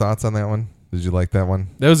 Any other thoughts on that one? Did you like that one?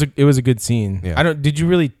 It was a good scene. Yeah. Did you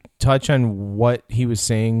really touch on what he was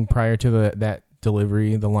saying prior to that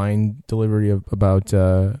delivery, the line delivery about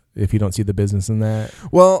if you don't see the business in that?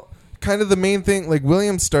 Well, kind of the main thing, like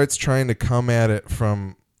William starts trying to come at it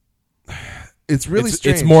from. It's really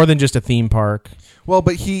strange. It's more than just a theme park. Well,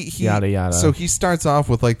 but he yada yada. So he starts off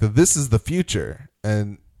with like this is the future,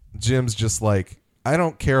 and Jim's just like, I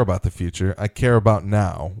don't care about the future. I care about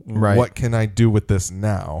now. Right. What can I do with this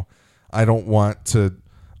now? I don't want to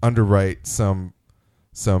underwrite some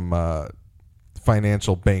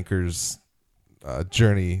financial banker's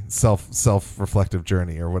journey, self-reflective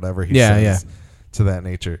journey, or whatever he says to that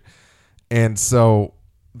nature. And so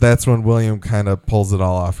that's when William kind of pulls it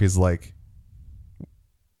all off. He's like,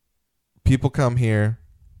 people come here,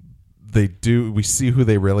 we see who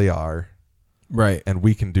they really are, right, and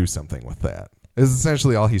we can do something with that. Is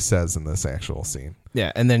essentially all he says in this actual scene.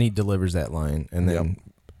 Yeah, and then he delivers that line, and then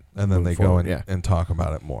they go and talk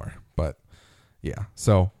about it more. But yeah,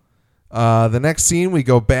 so the next scene, we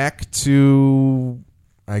go back to,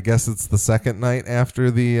 I guess it's the second night after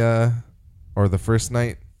or the first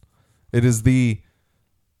night. It is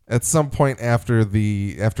at some point after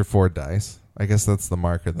Ford dies. I guess that's the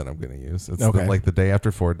marker that I'm going to use. It's like the day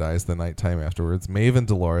after Ford dies, the nighttime afterwards. Maeve and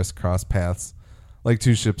Dolores cross paths like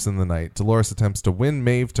two ships in the night. Dolores attempts to win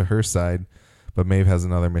Maeve to her side, but Maeve has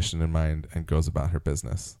another mission in mind and goes about her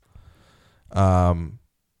business.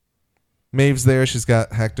 Maeve's there. She's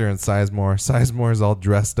got Hector and Sizemore. Sizemore's all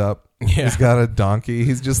dressed up. Yeah. He's got a donkey.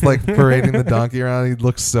 He's just like parading the donkey around. He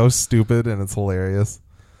looks so stupid, and it's hilarious.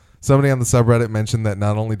 Somebody on the subreddit mentioned that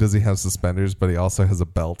not only does he have suspenders, but he also has a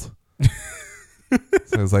belt.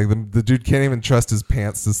 So it's like the dude can't even trust his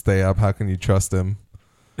pants to stay up. How can you trust him?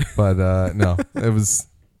 But no, it was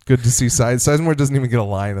good to see Sizemore doesn't even get a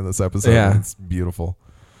line in this episode. Yeah. It's beautiful.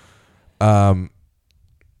 But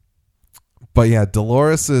yeah,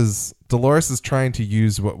 Dolores is trying to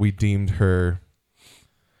use what we deemed her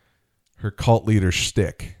cult leader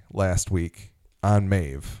shtick last week on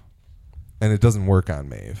Maeve, and it doesn't work on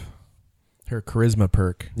Maeve. Her charisma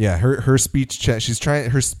perk. Yeah, her speech check.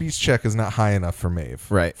 Her speech check is not high enough for Maeve,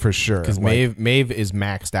 right? For sure, because Maeve is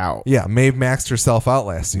maxed out. Yeah, Maeve maxed herself out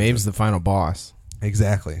last season. Maeve's the final boss.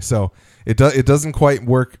 Exactly. So it doesn't quite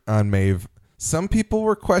work on Maeve. Some people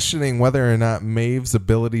were questioning whether or not Maeve's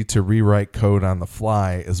ability to rewrite code on the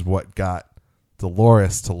fly is what got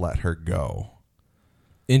Dolores to let her go.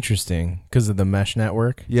 Interesting, because of the mesh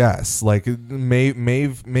network. Yes, like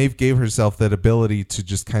Maeve gave herself that ability to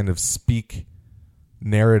just kind of speak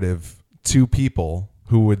narrative to people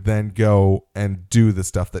who would then go and do the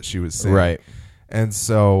stuff that she was saying. Right. And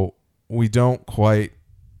so we don't quite...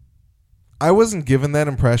 I wasn't given that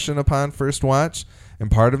impression upon first watch, and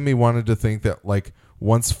part of me wanted to think that like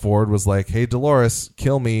once Ford was like, hey, Dolores,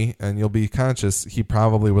 kill me and you'll be conscious, he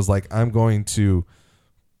probably was like, I'm going to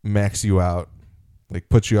max you out, like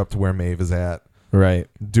put you up to where Maeve is at. Right.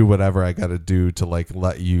 Do whatever I got to do to like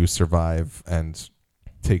let you survive and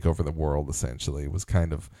take over the world, essentially, was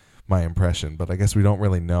kind of my impression. But I guess we don't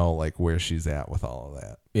really know like where she's at with all of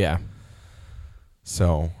that. Yeah.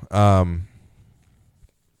 So,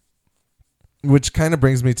 which kind of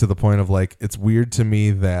brings me to the point of like, it's weird to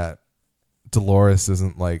me that Dolores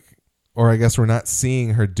isn't like, or I guess we're not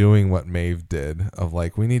seeing her doing what Maeve did of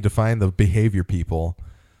like, we need to find the behavior people,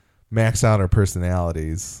 max out our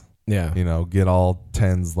personalities. Yeah. You know, get all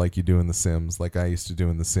 10s like you do in The Sims, like I used to do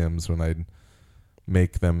in The Sims when I'd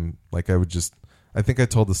make them, like I would just, I think I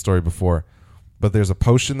told the story before, but there's a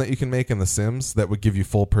potion that you can make in The Sims that would give you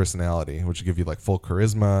full personality, which would give you like full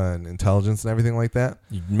charisma and intelligence and everything like that.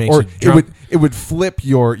 Or it would flip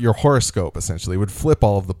your horoscope, essentially. It would flip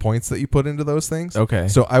all of the points that you put into those things. Okay.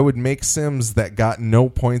 So I would make Sims that got no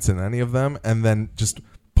points in any of them and then just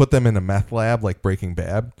put them in a meth lab like Breaking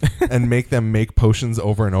Bad and make them make potions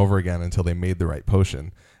over and over again until they made the right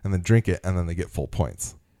potion and then drink it and then they get full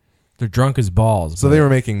points. They're drunk as balls. So they were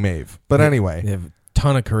making Maeve. But anyway. They have a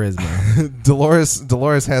ton of charisma.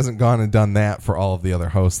 Dolores hasn't gone and done that for all of the other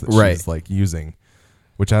hosts that she's like using,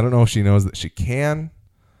 which I don't know if she knows that she can.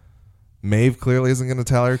 Maeve clearly isn't going to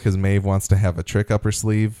tell her because Maeve wants to have a trick up her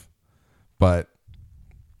sleeve. But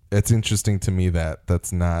it's interesting to me that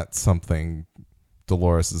that's not something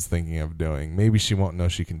Dolores is thinking of doing. Maybe she won't know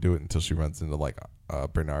she can do it until she runs into like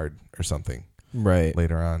Bernard or something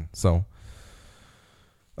later on. So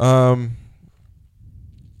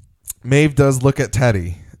Maeve does look at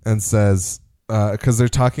Teddy and says, because they're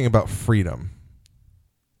talking about freedom.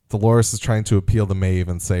 Dolores is trying to appeal to Maeve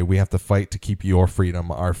and say, we have to fight to keep your freedom,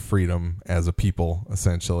 our freedom as a people,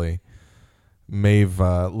 essentially. Maeve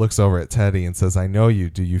looks over at Teddy and says, I know you.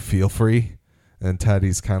 Do you feel free? And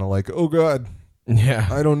Teddy's kind of like, oh, God. Yeah.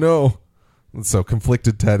 I don't know. So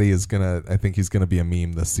conflicted Teddy is I think he's gonna be a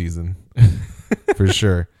meme this season for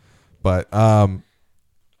sure. But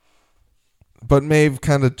Maeve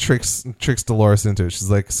kind of tricks Dolores into it. She's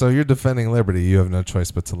like, so you're defending liberty, you have no choice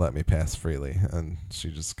but to let me pass freely. And she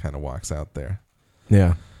just kind of walks out there.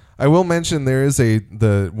 Yeah. I will mention there is I don't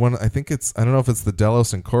know if it's the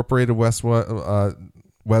Delos Incorporated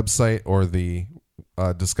website or the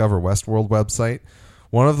Discover Westworld website.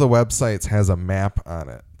 One of the websites has a map on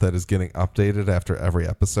it that is getting updated after every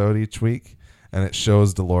episode each week, and it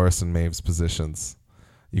shows Dolores and Maeve's positions.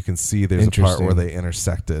 You can see there's a part where they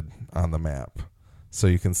intersected on the map. So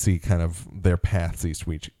you can see kind of their paths each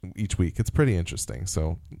week. It's pretty interesting.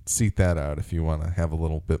 So seek that out if you want to have a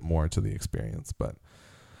little bit more to the experience. But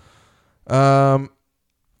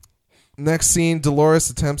next scene, Dolores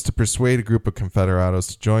attempts to persuade a group of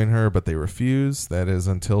Confederados to join her, but they refuse. That is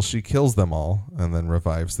until she kills them all and then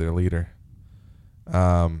revives their leader.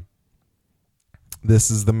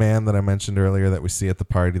 This is the man that I mentioned earlier that we see at the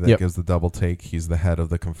party that gives the double take. He's the head of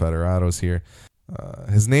the Confederados here.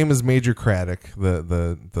 His name is Major Craddock,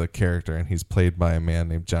 the character, and he's played by a man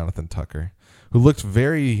named Jonathan Tucker, who looked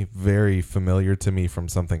very, very familiar to me from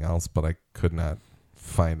something else, but I could not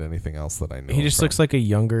find anything else that I know. He just looks like a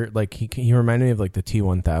younger, like he reminded me of like the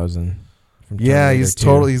T-1000. Yeah,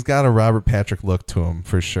 he's got a Robert Patrick look to him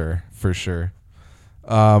for sure.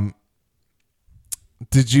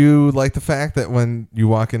 Did you like the fact that when you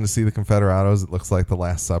walk in to see the Confederados, it looks like the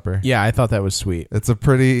Last Supper? Yeah, I thought that was sweet. It's a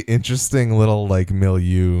pretty interesting little like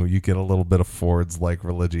milieu. You get a little bit of Ford's like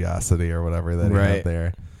religiosity or whatever that he had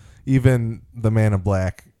there. Even the Man in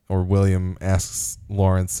Black or William asks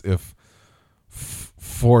Lawrence if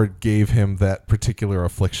Ford gave him that particular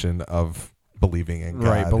affliction of believing in God.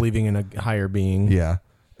 Right, believing in a higher being. Yeah.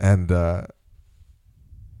 And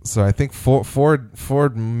so I think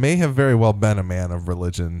Ford may have very well been a man of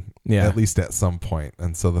religion, at least at some point.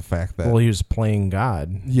 And so the fact that... Well, he was playing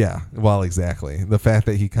God. Yeah, well, exactly. The fact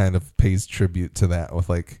that he kind of pays tribute to that with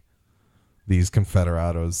like these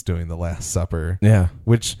Confederados doing the Last Supper,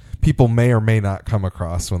 which people may or may not come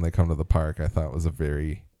across when they come to the park, I thought was a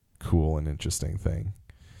very cool and interesting thing.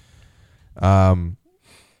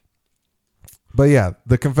 But yeah,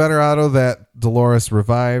 the Confederado that Dolores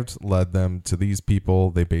revived led them to these people.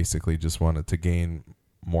 They basically just wanted to gain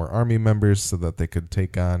more army members so that they could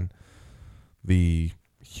take on the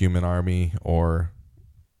human army or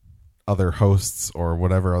other hosts or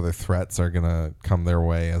whatever other threats are going to come their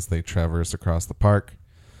way as they traverse across the park.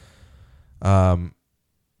 But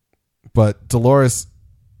Dolores,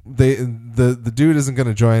 the dude isn't going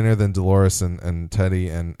to join her. Then Dolores and Teddy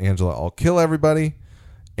and Angela all kill everybody.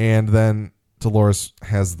 And then Dolores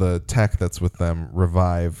has the tech that's with them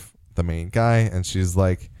revive the main guy, and she's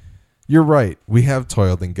like, "You're right. We have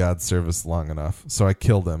toiled in God's service long enough, so I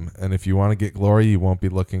killed him. And if you want to get glory, you won't be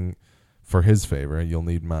looking for his favor. You'll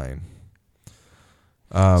need mine."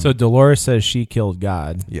 So Dolores says she killed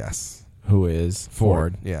God. Yes. Who is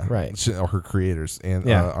Ford. Yeah. Right. Or her creators, and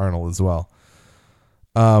Yeah. Arnold as well.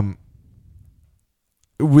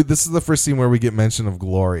 This is the first scene where we get mention of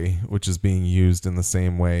glory, which is being used in the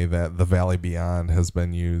same way that the Valley Beyond has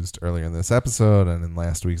been used earlier in this episode and in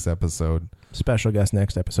last week's episode. Special guest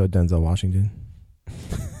next episode, Denzel Washington.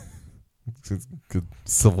 Good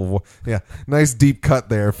Civil War. Yeah. Nice deep cut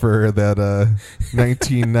there for that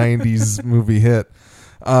 1990s movie hit.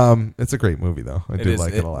 It's a great movie, though. I do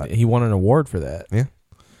like it a lot. He won an award for that. Yeah.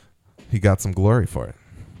 He got some glory for it.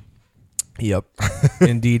 Yep.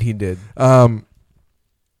 Indeed, he did.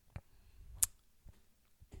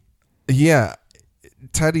 Yeah.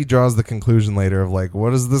 Teddy draws the conclusion later of like, what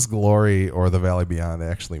does this glory or the Valley Beyond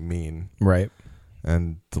actually mean? Right.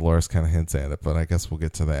 And Dolores kind of hints at it, but I guess we'll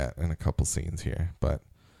get to that in a couple scenes here. But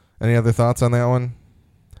any other thoughts on that one?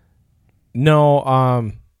 No,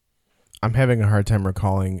 I'm having a hard time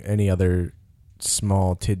recalling any other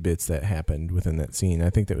small tidbits that happened within that scene. I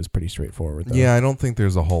think that was pretty straightforward, though. Yeah, I don't think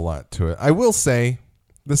there's a whole lot to it. I will say,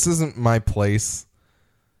 this isn't my place.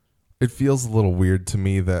 It feels a little weird to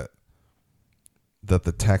me that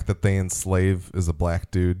the tech that they enslave is a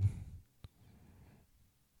black dude.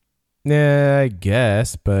 Yeah, I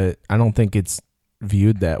guess, but I don't think it's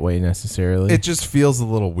viewed that way necessarily. It just feels a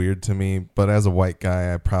little weird to me, but as a white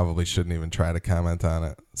guy, I probably shouldn't even try to comment on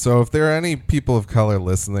it. So if there are any people of color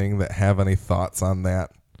listening that have any thoughts on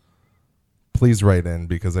that, please write in,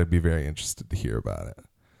 because I'd be very interested to hear about it.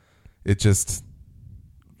 It just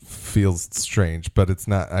feels strange, but it's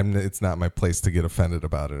not my place to get offended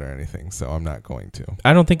about it or anything, so I'm not going to.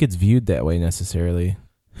 I don't think it's viewed that way necessarily.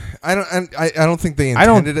 I don't think they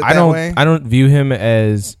intended it that way. I don't view him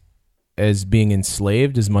as being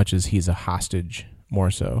enslaved as much as he's a hostage, more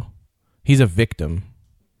so. He's a victim.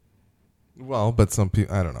 Well, but some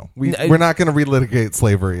people, I don't know. We're not going to relitigate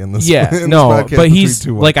slavery in this. Yeah, in no, this podcast but he's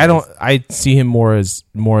between two like, white guys. I see him more as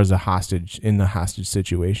a hostage in the hostage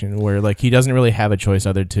situation, where like he doesn't really have a choice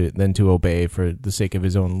than to obey for the sake of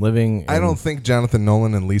his own living. I don't think Jonathan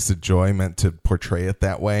Nolan and Lisa Joy meant to portray it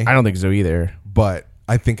that way. I don't think so either. But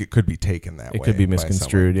I think it could be taken that way. It could be by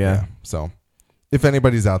misconstrued, someone. yeah. So if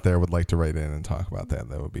anybody's out there would like to write in and talk about that,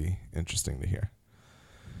 that would be interesting to hear.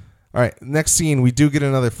 All right, next scene, we do get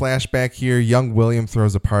another flashback here. Young William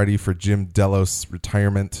throws a party for Jim Delos'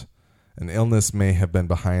 retirement. An illness may have been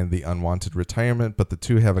behind the unwanted retirement, but the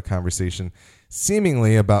two have a conversation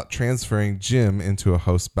seemingly about transferring Jim into a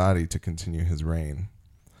host's body to continue his reign.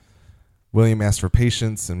 William asks for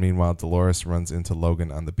patience, and meanwhile, Dolores runs into Logan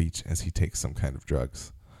on the beach as he takes some kind of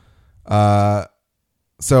drugs.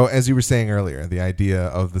 So, as you were saying earlier, the idea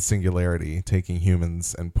of the singularity, taking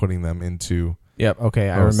humans and putting them into... Yep, okay,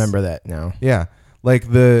 I remember that now. Yeah, like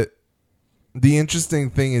the interesting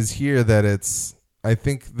thing is here that it's... I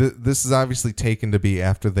think this is obviously taken to be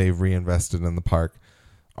after they've reinvested in the park.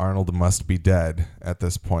 Arnold must be dead at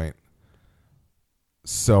this point.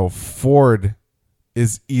 So, Ford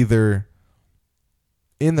is either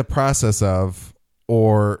in the process of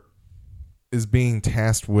or is being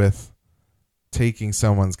tasked with taking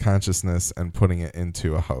someone's consciousness and putting it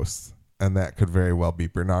into a host. And that could very well be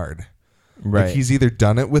Bernard. Right. Like he's either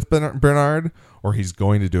done it with Bernard or he's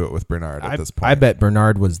going to do it with Bernard at this point. I bet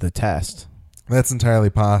Bernard was the test. That's entirely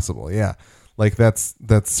possible, yeah. Like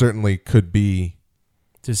that certainly could be.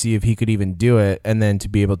 To see if he could even do it and then to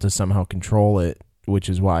be able to somehow control it, which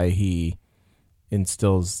is why he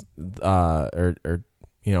instills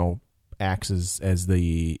acts as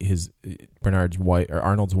his Bernard's wife or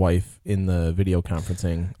Arnold's wife in the video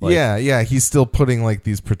conferencing. Like, yeah, he's still putting like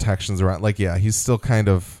these protections around. Like, yeah, he's still kind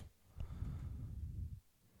of.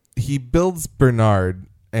 He builds Bernard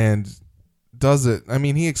and does it. I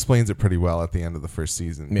mean, he explains it pretty well at the end of the first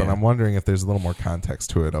season. But I'm wondering if there's a little more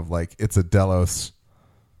context to it of like it's a Delos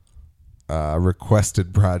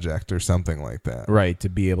requested project or something like that. Right, to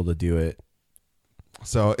be able to do it.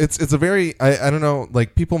 So it's a very, I don't know,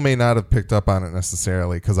 like people may not have picked up on it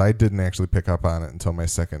necessarily because I didn't actually pick up on it until my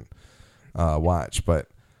second watch. But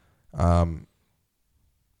the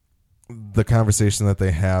conversation that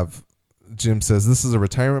they have, Jim says, "This is a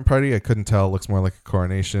retirement party. I couldn't tell. It looks more like a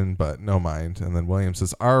coronation, but no mind." And then William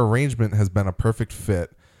says, "Our arrangement has been a perfect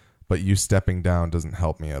fit, but you stepping down doesn't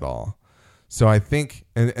help me at all." So I think,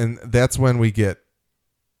 and that's when we get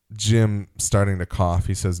Jim starting to cough.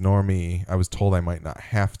 He says, "Nor me. I was told I might not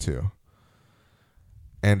have to."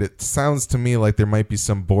 And it sounds to me like there might be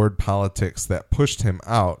some board politics that pushed him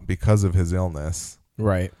out because of his illness.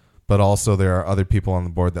 Right. but also there are other people on the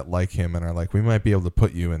board that like him and are like, we might be able to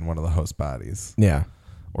put you in one of the host bodies. Yeah.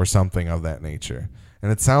 Or something of that nature. And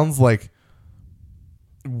it sounds like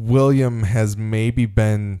William has maybe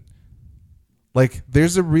been like,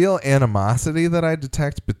 there's a real animosity that I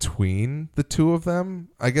detect between the two of them.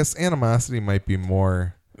 I guess animosity might be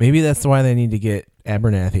more. Maybe that's why they need to get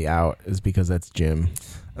Abernathy out, is because that's Jim.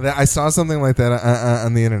 I saw something like that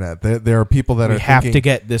on the internet. There are people that we have to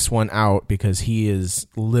get this one out because he is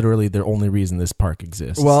literally the only reason this park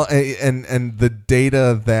exists. Well, and the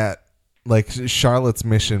data that, like, Charlotte's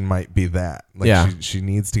mission might be that. Like, yeah. She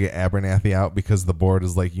needs to get Abernathy out because the board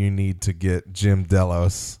is like, you need to get Jim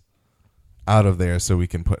Delos out of there so we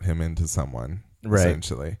can put him into someone, right.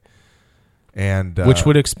 essentially. And which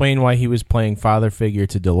would explain why he was playing father figure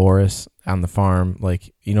to Dolores on the farm,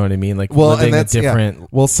 like, you know what I mean, like, well, living and that's a different. Yeah.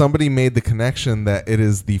 Well, somebody made the connection that it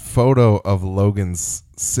is the photo of Logan's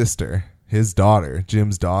sister, his daughter,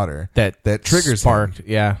 Jim's daughter, that triggers sparked him.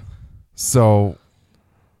 Yeah. So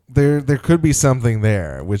there could be something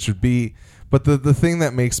there, which would be, but the thing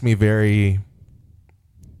that makes me very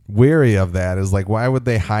weary of that is, like, why would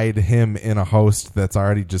they hide him in a host that's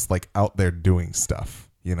already just, like, out there doing stuff,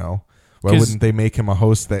 you know? Why wouldn't they make him a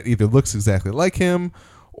host that either looks exactly like him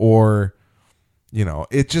or, you know,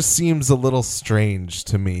 it just seems a little strange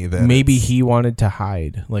to me that maybe he wanted to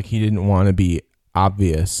hide, like he didn't want to be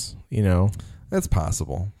obvious, you know? That's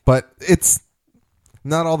possible, but it's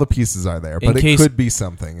not all the pieces are there, but it could be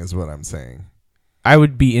something is what I'm saying. I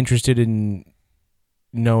would be interested in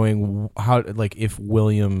knowing how, like, if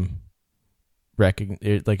William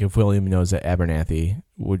if William knows that Abernathy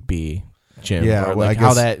would be Jim, yeah, or, well, like, I guess,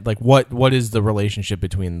 how that, like, what is the relationship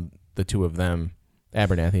between the two of them,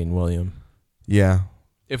 Abernathy and William? Yeah,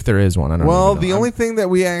 if there is one, I don't know. Well, the only thing that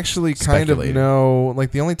we actually kind of know, like,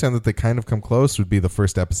 the only time that they kind of come close would be the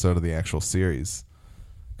first episode of the actual series,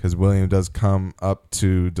 because William does come up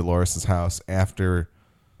to Dolores' house after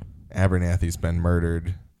Abernathy's been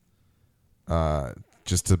murdered,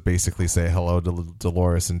 just to basically say hello to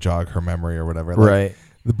Dolores and jog her memory or whatever. Like, right.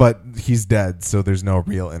 But he's dead, so there's no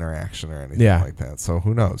real interaction or anything like that. So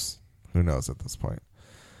who knows? Who knows at this point?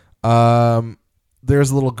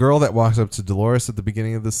 There's a little girl that walks up to Dolores at the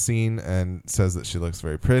beginning of this scene and says that she looks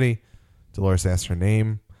very pretty. Dolores asks her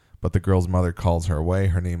name, but the girl's mother calls her away.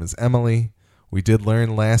 Her name is Emily. We did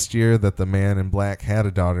learn last year that the man in black had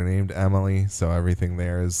a daughter named Emily, so everything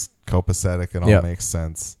there is copacetic and all makes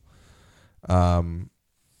sense. And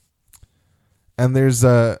there's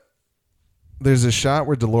a shot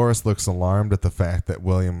where Dolores looks alarmed at the fact that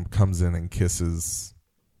William comes in and kisses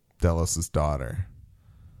Delos' daughter.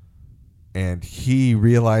 And he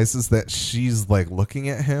realizes that she's, like, looking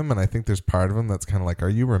at him, and I think there's part of him that's kind of like, are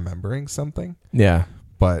you remembering something? Yeah.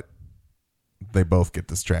 But they both get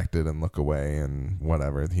distracted and look away and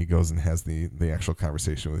whatever. He goes and has the actual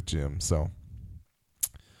conversation with Jim. So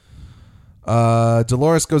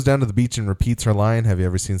Dolores goes down to the beach and repeats her line, have you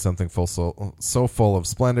ever seen something so full of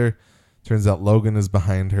splendor? Turns out Logan is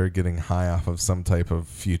behind her getting high off of some type of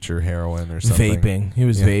future heroin or something. Vaping. He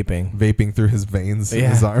was vaping. Vaping through his veins in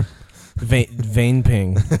his arm. Vein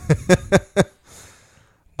ping.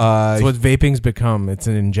 That's what vaping's become. It's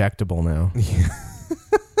an injectable now.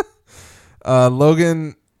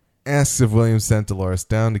 Logan asks if William sent Dolores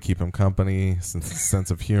down to keep him company since his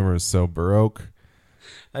sense of humor is so baroque.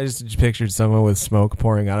 I just pictured someone with smoke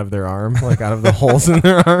pouring out of their arm, like out of the holes in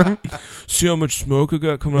their arm. See how much smoke I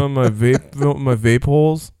got coming out of my vape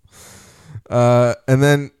holes? And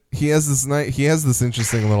then he has this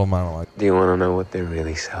interesting little monologue. Do you want to know what they're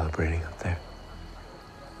really celebrating up there?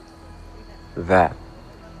 That,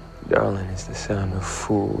 darling, is the sound of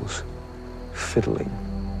fools fiddling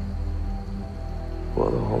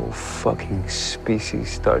while the whole fucking species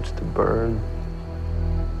starts to burn.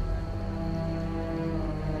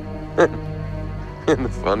 And the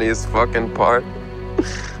funniest fucking part,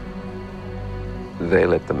 they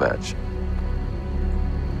lit the match.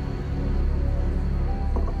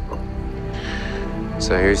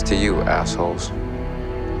 So here's to you, assholes.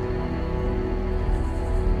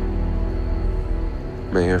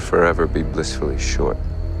 May your forever be blissfully short.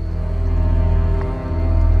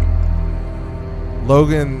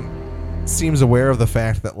 Logan seems aware of the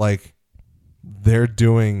fact that, like, they're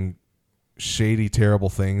doing shady, terrible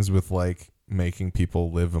things with, like, making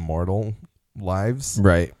people live immortal lives.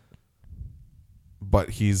 Right. But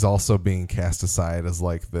he's also being cast aside as,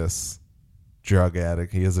 like, this drug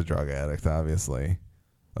addict. He is a drug addict, obviously,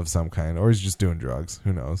 of some kind. Or he's just doing drugs.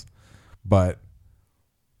 Who knows? But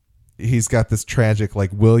he's got this tragic, like,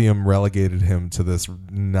 William relegated him to this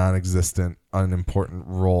non-existent, unimportant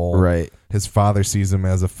role. Right. His father sees him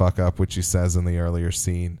as a fuck up, which he says in the earlier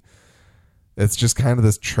scene. it's just kind of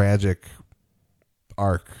this tragic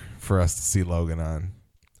arc for us to see Logan on.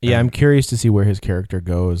 Yeah, I'm curious to see where his character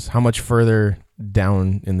goes. How much further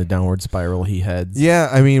down in the downward spiral he heads. Yeah,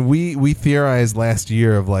 I mean, we theorized last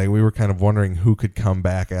year of like, we were kind of wondering who could come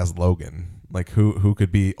back as Logan. Like who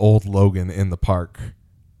could be old Logan in the park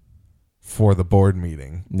for the board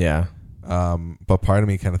meeting. Yeah. But part of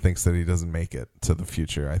me kind of thinks that he doesn't make it to the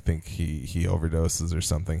future. I think he overdoses or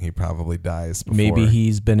something. He probably dies before. Maybe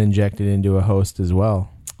he's been injected into a host as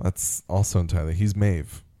well. That's also entirely. He's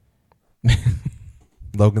Maeve.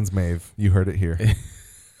 Logan's Maeve. You heard it here.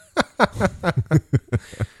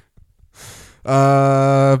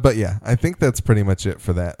 But yeah, I think that's pretty much it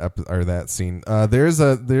for that that scene. There's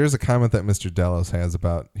a comment that Mr. Delos has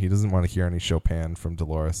about he doesn't want to hear any Chopin from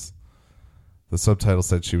Dolores. The subtitle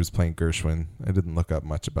said she was playing Gershwin. I didn't look up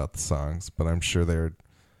much about the songs, but I'm sure they're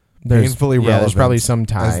painfully relevant. There's probably some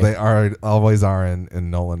tie, as they always are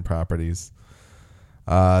in Nolan properties.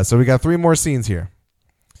 So we got 3 more scenes here.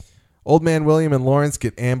 Old Man William and Lawrence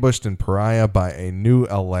get ambushed in Pariah by a new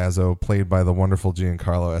El Lazo, played by the wonderful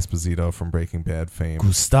Giancarlo Esposito from Breaking Bad fame.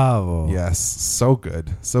 Gustavo. Yes, so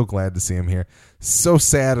good. So glad to see him here. So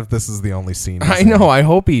sad if this is the only scene. I know. I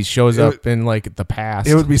hope he shows up in like the past.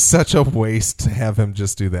 It would be such a waste to have him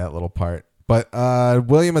just do that little part. But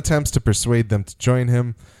William attempts to persuade them to join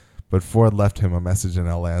him, but Ford left him a message in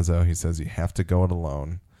El Lazo. He says, "You have to go it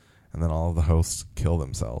alone." And then all of the hosts kill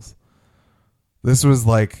themselves. This was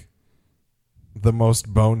like the most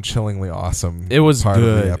bone-chillingly awesome. It was part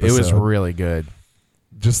good. Of the episode. It was really good.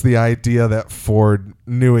 Just the idea that Ford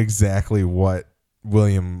knew exactly what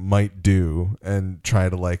William might do and try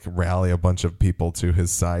to like rally a bunch of people to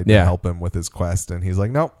his side to help him with his quest, and he's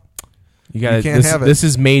like, "Nope, you can't have it. This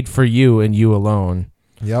is made for you and you alone."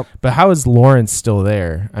 Yep. But how is Lawrence still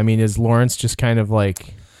there? I mean, is Lawrence just kind of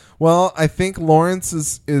like? Well, I think Lawrence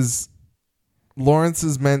is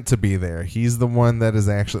meant to be there. He's the one that is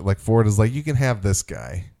actually like Ford is like, you can have this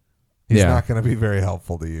guy. He's not going to be very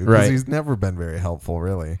helpful to you because he's never been very helpful,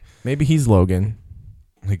 really. Maybe he's Logan.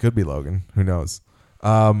 He could be Logan. Who knows?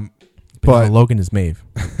 But no, Logan is Maeve.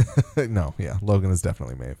 No, yeah, Logan is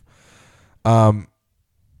definitely Maeve.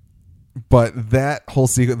 But that whole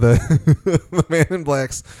sequence, the Man in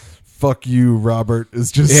Black's "fuck you, Robert"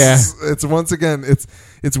 is just it's once again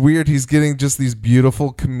it's weird. He's getting just these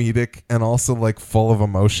beautiful comedic and also like full of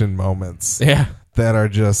emotion moments that are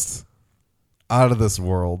just out of this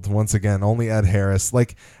world. Once again, only Ed Harris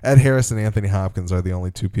and Anthony Hopkins are the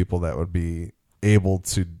only 2 people that would be able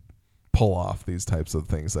to pull off these types of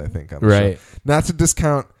things, I think, on the show. Not to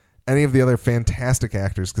discount any of the other fantastic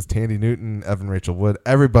actors, because Tandy Newton, Evan Rachel Wood,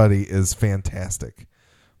 everybody is fantastic,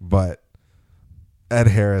 but Ed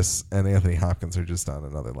Harris and Anthony Hopkins are just on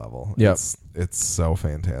another level. Yep. It's so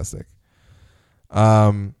fantastic.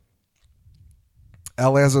 El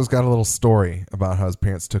Lazo's got a little story about how his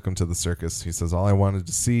parents took him to the circus. He says,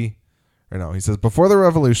 he says, "Before the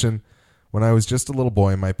revolution, when I was just a little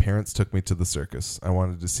boy, my parents took me to the circus. I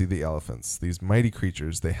wanted to see the elephants, these mighty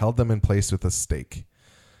creatures. They held them in place with a stake.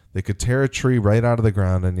 They could tear a tree right out of the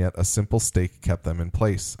ground, and yet a simple stake kept them in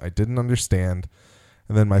place. I didn't understand.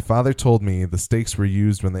 And then my father told me the stakes were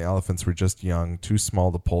used when the elephants were just young, too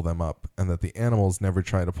small to pull them up, and that the animals never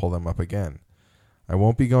try to pull them up again. I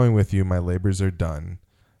won't be going with you. My labors are done.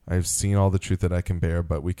 I have seen all the truth that I can bear,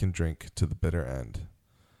 but we can drink to the bitter end."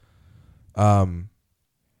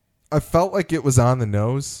 I felt like it was on the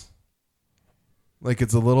nose. Like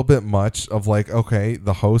it's a little bit much of like, okay,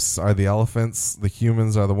 the hosts are the elephants. The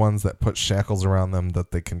humans are the ones that put shackles around them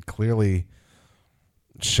that they can clearly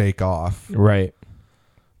shake off. Right.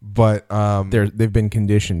 But they've been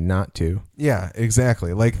conditioned not to. Yeah,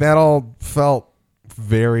 exactly. Like that all felt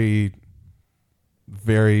very,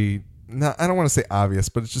 very, I don't want to say obvious,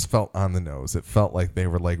 but it just felt on the nose. It felt like they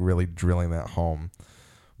were like really drilling that home.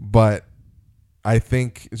 But I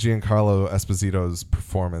think Giancarlo Esposito's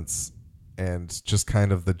performance and just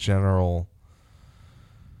kind of the general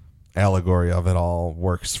allegory of it all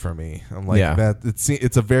works for me. I'm like that.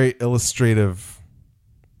 It's a very illustrative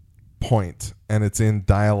point, and it's in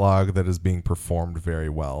dialogue that is being performed very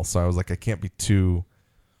well. So I was like, I can't be too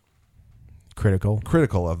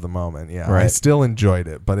critical of the moment. Yeah, right. I still enjoyed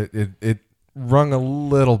it, but it rung a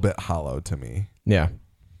little bit hollow to me. Yeah,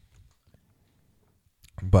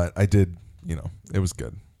 but I did. It was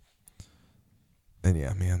good. And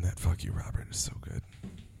yeah, man, that "fuck you, Robert" is so good.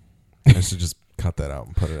 I should just cut that out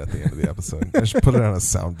and put it at the end of the episode. I should put it on a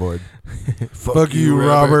soundboard. Fuck you,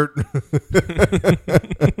 Robert.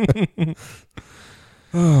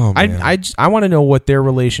 Oh man. I want to know what their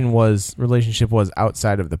relationship was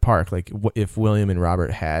outside of the park. Like if William and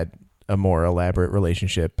Robert had a more elaborate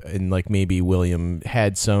relationship, and like maybe William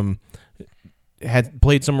had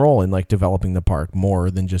played some role in like developing the park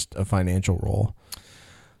more than just a financial role.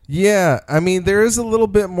 Yeah, I mean, there is a little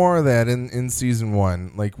bit more of that in season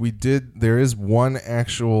 1. Like there is one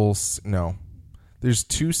actual there's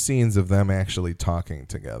 2 scenes of them actually talking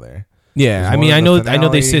together. Yeah, I mean, I know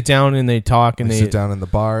they sit down and they talk, and they sit down in the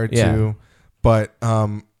bar too. But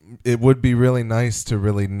it would be really nice to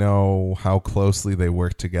really know how closely they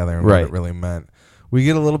work together and what it really meant. We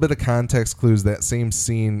get a little bit of context clues. That same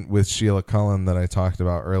scene with Sheila Cullen that I talked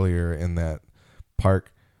about earlier in that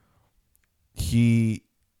park,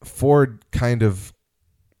 Ford kind of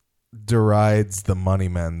derides the money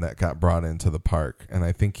men that got brought into the park, and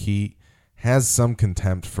I think he has some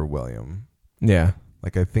contempt for William. Yeah.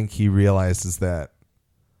 Like, I think he realizes that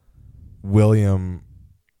William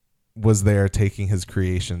was there taking his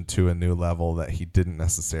creation to a new level that he didn't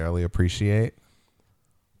necessarily appreciate.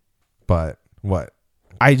 But what?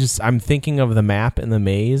 I'm thinking of the map and the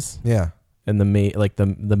maze. Yeah. And the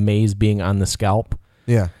maze being on the scalp.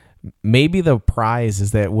 Yeah. Maybe the prize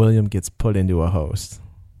is that William gets put into a host.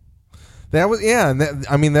 That was, and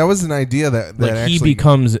that was an idea that like actually, he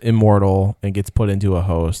becomes immortal and gets put into a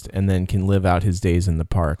host and then can live out his days in the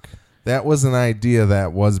park. That was an idea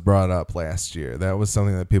that was brought up last year. That was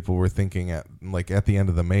something that people were thinking at the end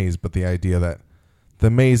of the maze, but the idea that the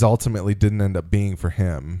maze ultimately didn't end up being for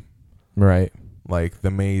him. Right. Like,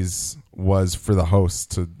 the maze was for the hosts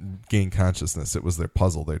to gain consciousness. It was their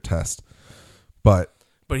puzzle, their test. But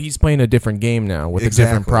he's playing a different game now with a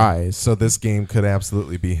different prize. So this game could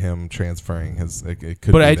absolutely be him transferring his. It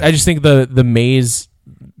could. But I just think the maze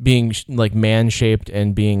being like man shaped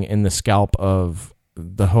and being in the scalp of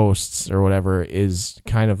the hosts or whatever is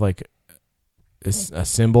kind of like a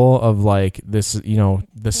symbol of like this.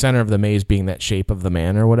 The center of the maze being that shape of the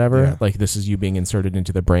man or whatever. Yeah. Like this is you being inserted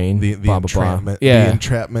into the brain. The blah, entrapment. Blah, blah. The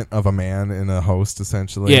entrapment of a man in a host,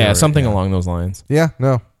 essentially. Yeah, something along those lines. Yeah.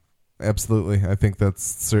 No. Absolutely. I think that's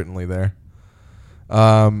certainly there.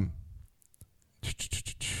 Yeah,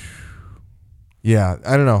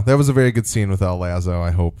 I don't know. That was a very good scene with El Lazo. I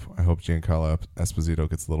hope Giancarlo Esposito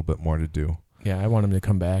gets a little bit more to do. Yeah, I want him to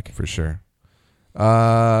come back. For sure.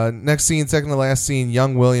 Next scene, second to last scene,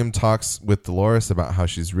 young William talks with Dolores about how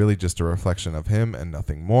she's really just a reflection of him and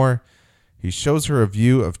nothing more. He shows her a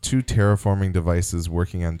view of 2 terraforming devices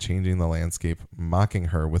working on changing the landscape, mocking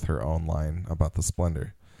her with her own line about the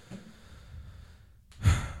splendor.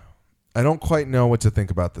 I don't quite know what to think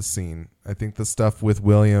about this scene. I think the stuff with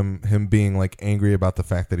William, him being like angry about the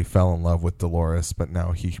fact that he fell in love with Dolores, but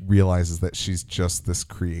now he realizes that she's just this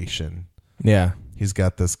creation. Yeah. He's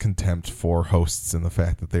got this contempt for hosts and the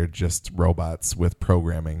fact that they're just robots with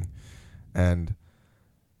programming. And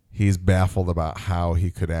he's baffled about how he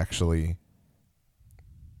could actually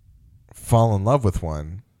fall in love with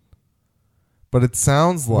one. But it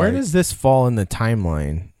sounds like... Where does this fall in the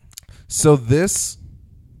timeline? So this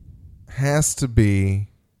has to be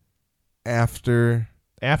after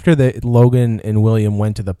that Logan and William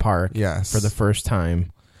went to the park. Yes. For the first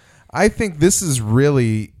time. I think this is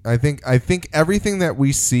really I think everything that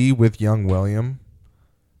we see with young William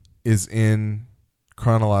is in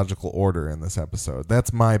chronological order in this episode.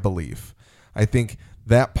 That's my belief. I think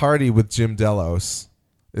that party with Jim Delos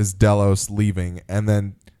is Delos leaving, and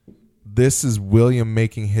then this is William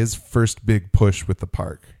making his first big push with the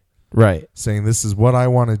park. Right. Saying, this is what I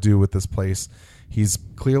want to do with this place. He's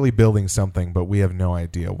clearly building something, but we have no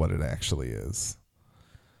idea what it actually is.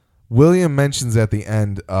 William mentions at the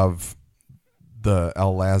end of the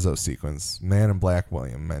El Lazo sequence, Man in Black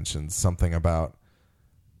William mentions something about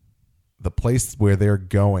the place where they're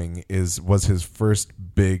going was his first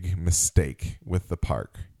big mistake with the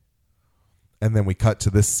park. And then we cut to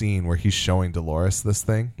this scene where he's showing Dolores this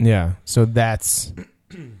thing. Yeah. So that's...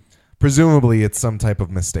 Presumably it's some type of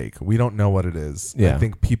mistake. We don't know what it is. Yeah. I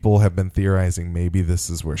think people have been theorizing maybe this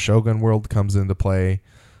is where Shogun World comes into play.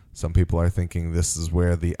 Some people are thinking this is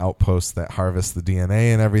where the outpost that harvests the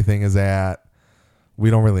DNA and everything is at. We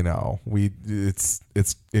don't really know.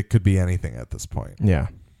 It could be anything at this point. Yeah.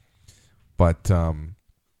 But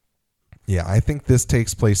yeah, I think this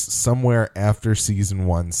takes place somewhere after season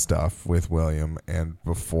 1 stuff with William and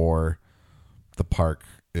before the park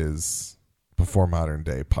is before modern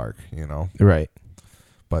day park, Right.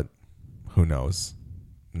 But who knows?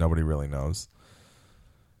 Nobody really knows.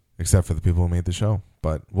 Except for the people who made the show.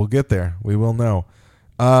 But we'll get there. We will know.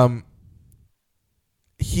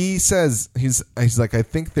 He says, he's like, I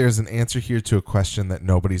think there's an answer here to a question that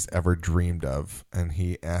nobody's ever dreamed of. And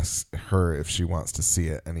he asks her if she wants to see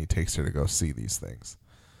it, and he takes her to go see these things.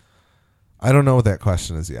 I don't know what that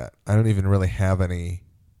question is yet. I don't even really have any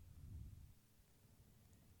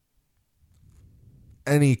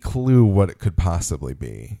any clue what it could possibly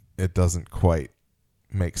be. It doesn't quite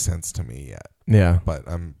make sense to me yet. Yeah. But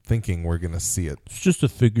I'm thinking we're going to see it. It's just a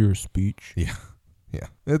figure of speech. Yeah. Yeah.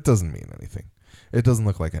 It doesn't mean anything. It doesn't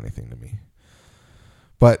look like anything to me.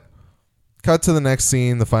 But cut to the next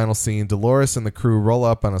scene, the final scene. Dolores and the crew roll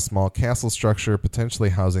up on a small castle structure, potentially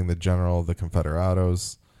housing the general of the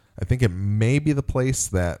Confederados. I think it may be the place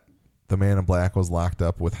that the Man in Black was locked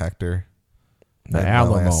up with Hector. The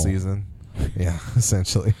Alamo. Last season. Yeah,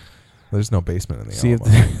 essentially. There's no basement in the See,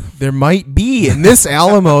 Alamo. if there might be in this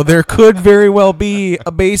Alamo. There could very well be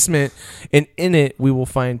a basement, and in it we will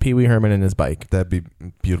find Pee Wee Herman and his bike. That'd be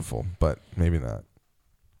beautiful, but maybe not.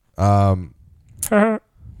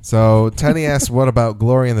 So Teddy asks, what about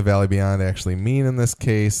Glory in the Valley Beyond actually mean in this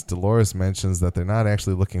case? Dolores mentions that they're not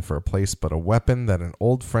actually looking for a place, but a weapon that an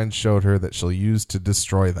old friend showed her that she'll use to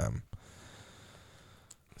destroy them.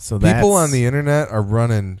 So people on the internet are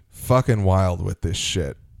running fucking wild with this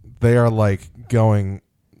shit. They are like going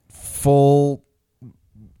full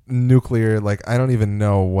nuclear. Like, I don't even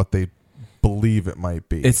know what they believe it might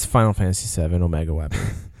be. It's Final Fantasy VII Omega Weapon.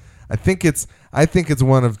 I think it's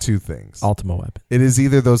one of two things. Ultima Weapon. It is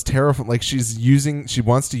either those she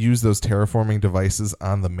wants to use those terraforming devices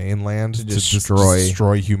on the mainland to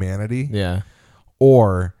destroy humanity. Yeah.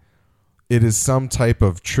 Or it is some type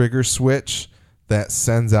of trigger switch that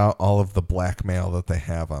sends out all of the blackmail that they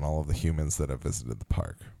have on all of the humans that have visited the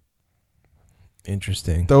park.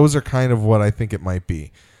 Interesting. Those are kind of what I think it might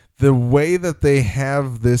be. The way that they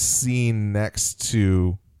have this scene next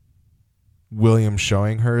to William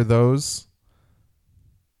showing her those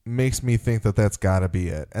makes me think that that's got to be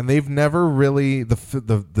it. And they've never really, the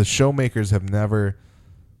showmakers have never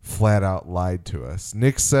flat out lied to us.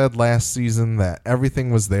 Nick said last season that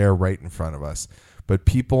everything was there right in front of us. But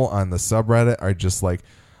people on the subreddit are just like,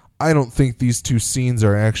 I don't think these two scenes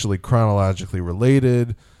are actually chronologically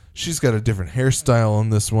related. She's got a different hairstyle in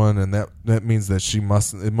this one, and that means that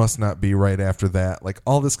it must not be right after that. Like,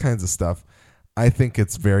 all this kinds of stuff. I think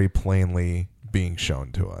it's very plainly being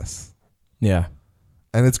shown to us. Yeah.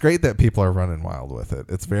 And it's great that people are running wild with it.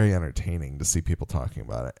 It's very entertaining to see people talking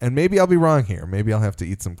about it. And maybe I'll be wrong here. Maybe I'll have to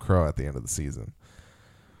eat some crow at the end of the season.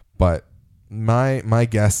 But my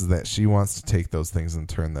guess is that she wants to take those things and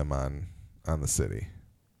turn them on the city.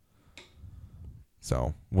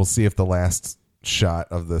 So we'll see if the last shot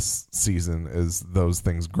of this season is those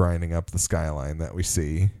things grinding up the skyline that we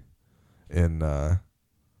see in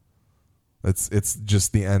it's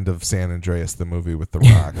just the end of San Andreas, the movie with The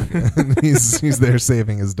Rock. And he's there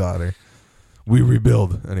saving his daughter. We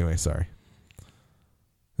rebuild. Anyway, sorry.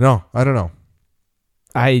 No, I don't know.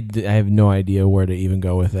 I have no idea where to even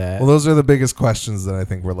go with that. Well, those are the biggest questions that I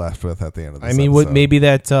think we're left with at the end of this episode. What maybe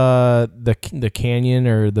that the canyon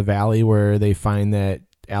or the valley where they find that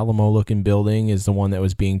Alamo-looking building is the one that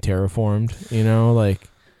was being terraformed, you know, like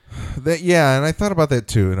that. Yeah, and I thought about that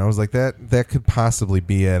too, and I was like, that could possibly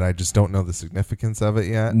be it. I just don't know the significance of it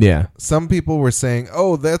yet. Yeah. Some people were saying,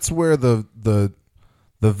 "Oh, that's where the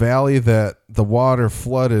valley that the water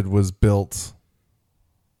flooded was built."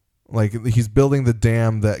 Like, he's building the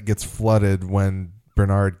dam that gets flooded when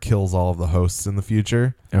Bernard kills all of the hosts in the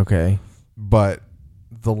future. Okay. But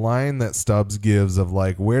the line that Stubbs gives of,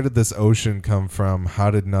 like, where did this ocean come from? How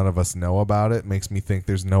did none of us know about it? Makes me think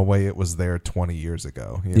there's no way it was there 20 years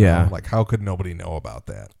ago. You know? Like, how could nobody know about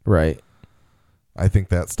that? Right. I think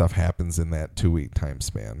that stuff happens in that 2-week time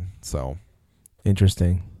span. So.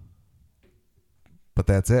 Interesting. But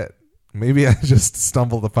that's it. Maybe I just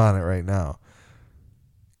stumbled upon it right now.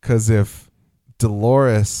 Because if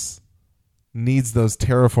Dolores needs those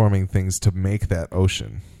terraforming things to make that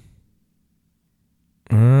ocean.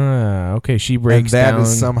 Okay, she breaks down. And that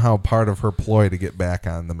is somehow part of her ploy to get back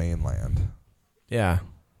on the mainland. Yeah.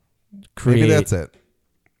 Maybe that's it.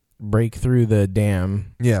 Break through the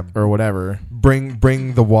dam. Yeah. Or whatever. Bring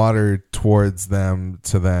the water towards them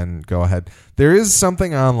to then go ahead. There is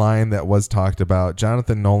something online that was talked about.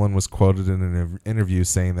 Jonathan Nolan was quoted in an interview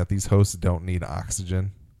saying that these hosts don't need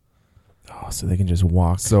oxygen. Oh, so they can just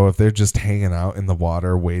walk. So if they're just hanging out in the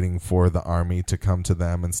water waiting for the army to come to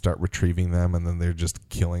them and start retrieving them, and then they're just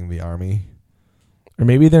killing the army. Or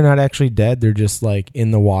maybe they're not actually dead. They're just like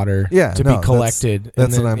in the water to be collected.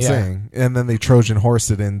 That's what I'm saying. And then they Trojan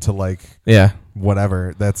horse it into like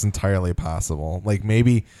whatever. That's entirely possible. Like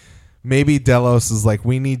maybe Delos is like,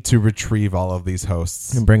 we need to retrieve all of these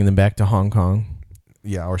hosts. And bring them back to Hong Kong.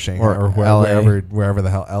 Yeah, or Shanghai or wherever the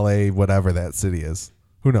hell, LA, whatever that city is.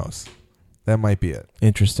 Who knows? That might be it.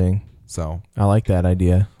 Interesting. So I like that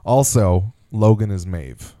idea. Also, Logan is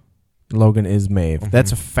Maeve. Logan is Maeve.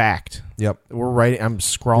 That's a fact. Yep. We're writing. I'm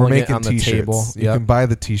scrawling it on the table. You can buy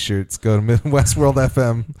the T-shirts. Go to Midwest World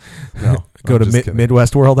FM. No, go to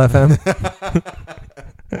Midwest World FM.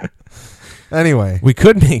 Anyway, we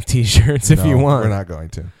could make T-shirts if you want. We're not going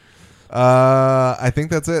to. I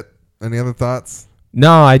think that's it. Any other thoughts?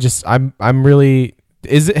 No, I'm really.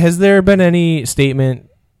 Has there been any statement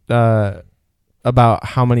about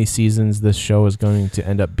how many seasons this show is going to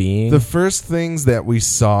end up being? The first things that we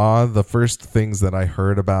saw, the first things that I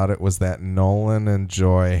heard about it was that Nolan and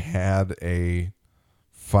Joy had a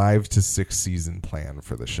 5 to 6 season plan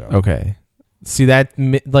for the show. Okay. See, that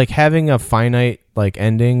like having a finite like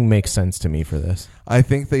ending makes sense to me for this. I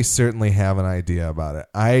think they certainly have an idea about it.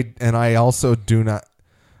 I also do not,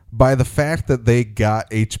 by the fact that they got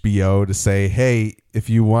HBO to say, hey, if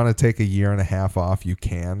you want to take a year and a half off, you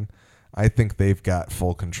can. I think they've got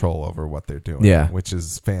full control over what they're doing, which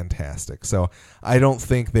is fantastic. So I don't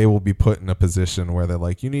think they will be put in a position where they're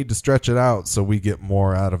like, you need to stretch it out so we get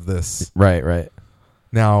more out of this. Right.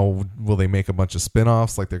 Now, will they make a bunch of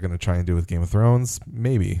spinoffs like they're going to try and do with Game of Thrones?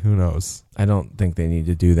 Maybe. Who knows? I don't think they need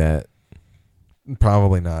to do that.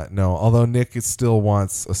 Probably not. No. Although Nick still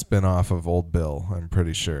wants a spinoff of Old Bill, I'm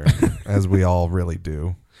pretty sure, as we all really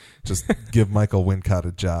do. Just give Michael Wincott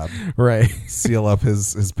a job. Right. Seal up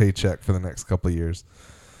his paycheck for the next couple of years.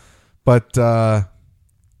 But, so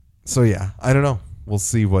yeah, I don't know. We'll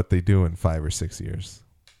see what they do in 5 or 6 years.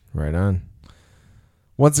 Right on.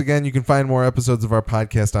 Once again, you can find more episodes of our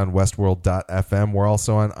podcast on westworld.fm. We're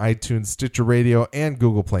also on iTunes, Stitcher Radio, and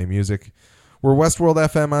Google Play Music. We're Westworld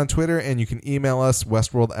FM on Twitter, and you can email us,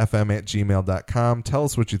 westworldfm@gmail.com. Tell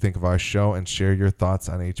us what you think of our show and share your thoughts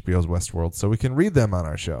on HBO's Westworld so we can read them on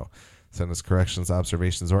our show. Send us corrections,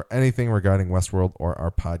 observations, or anything regarding Westworld or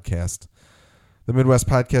our podcast. The Midwest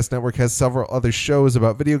Podcast Network has several other shows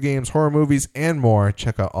about video games, horror movies, and more.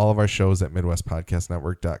 Check out all of our shows at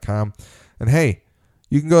MidwestPodcastNetwork.com. And hey,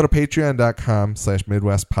 you can go to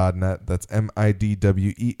patreon.com/MidwestPodnet. That's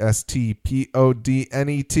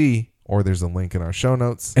MidwestPodnet. Or there's a link in our show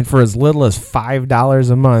notes. And for as little as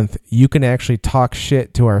 $5 a month, you can actually talk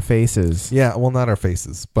shit to our faces. Yeah, well, not our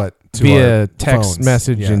faces, but to via our text phones.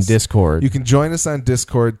 message in Discord. You can join us on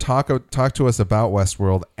Discord. Talk to us about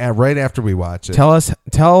Westworld right after we watch it.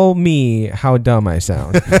 Tell me how dumb I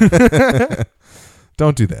sound.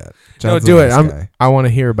 Don't do that. Don't do it. I want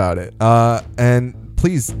to hear about it. And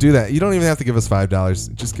please do that. You don't even have to give us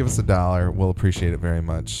 $5. Just give us $1. We'll appreciate it very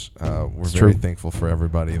much. We're very thankful for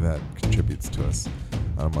everybody that contributes to us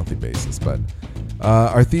on a monthly basis. But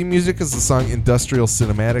our theme music is the song Industrial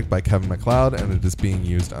Cinematic by Kevin MacLeod, and it is being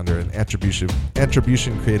used under an Attribution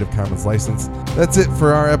Creative Commons license. That's it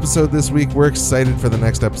for our episode this week. We're excited for the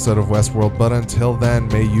next episode of Westworld, but until then,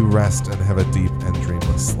 may you rest and have a deep and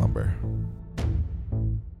dreamless slumber.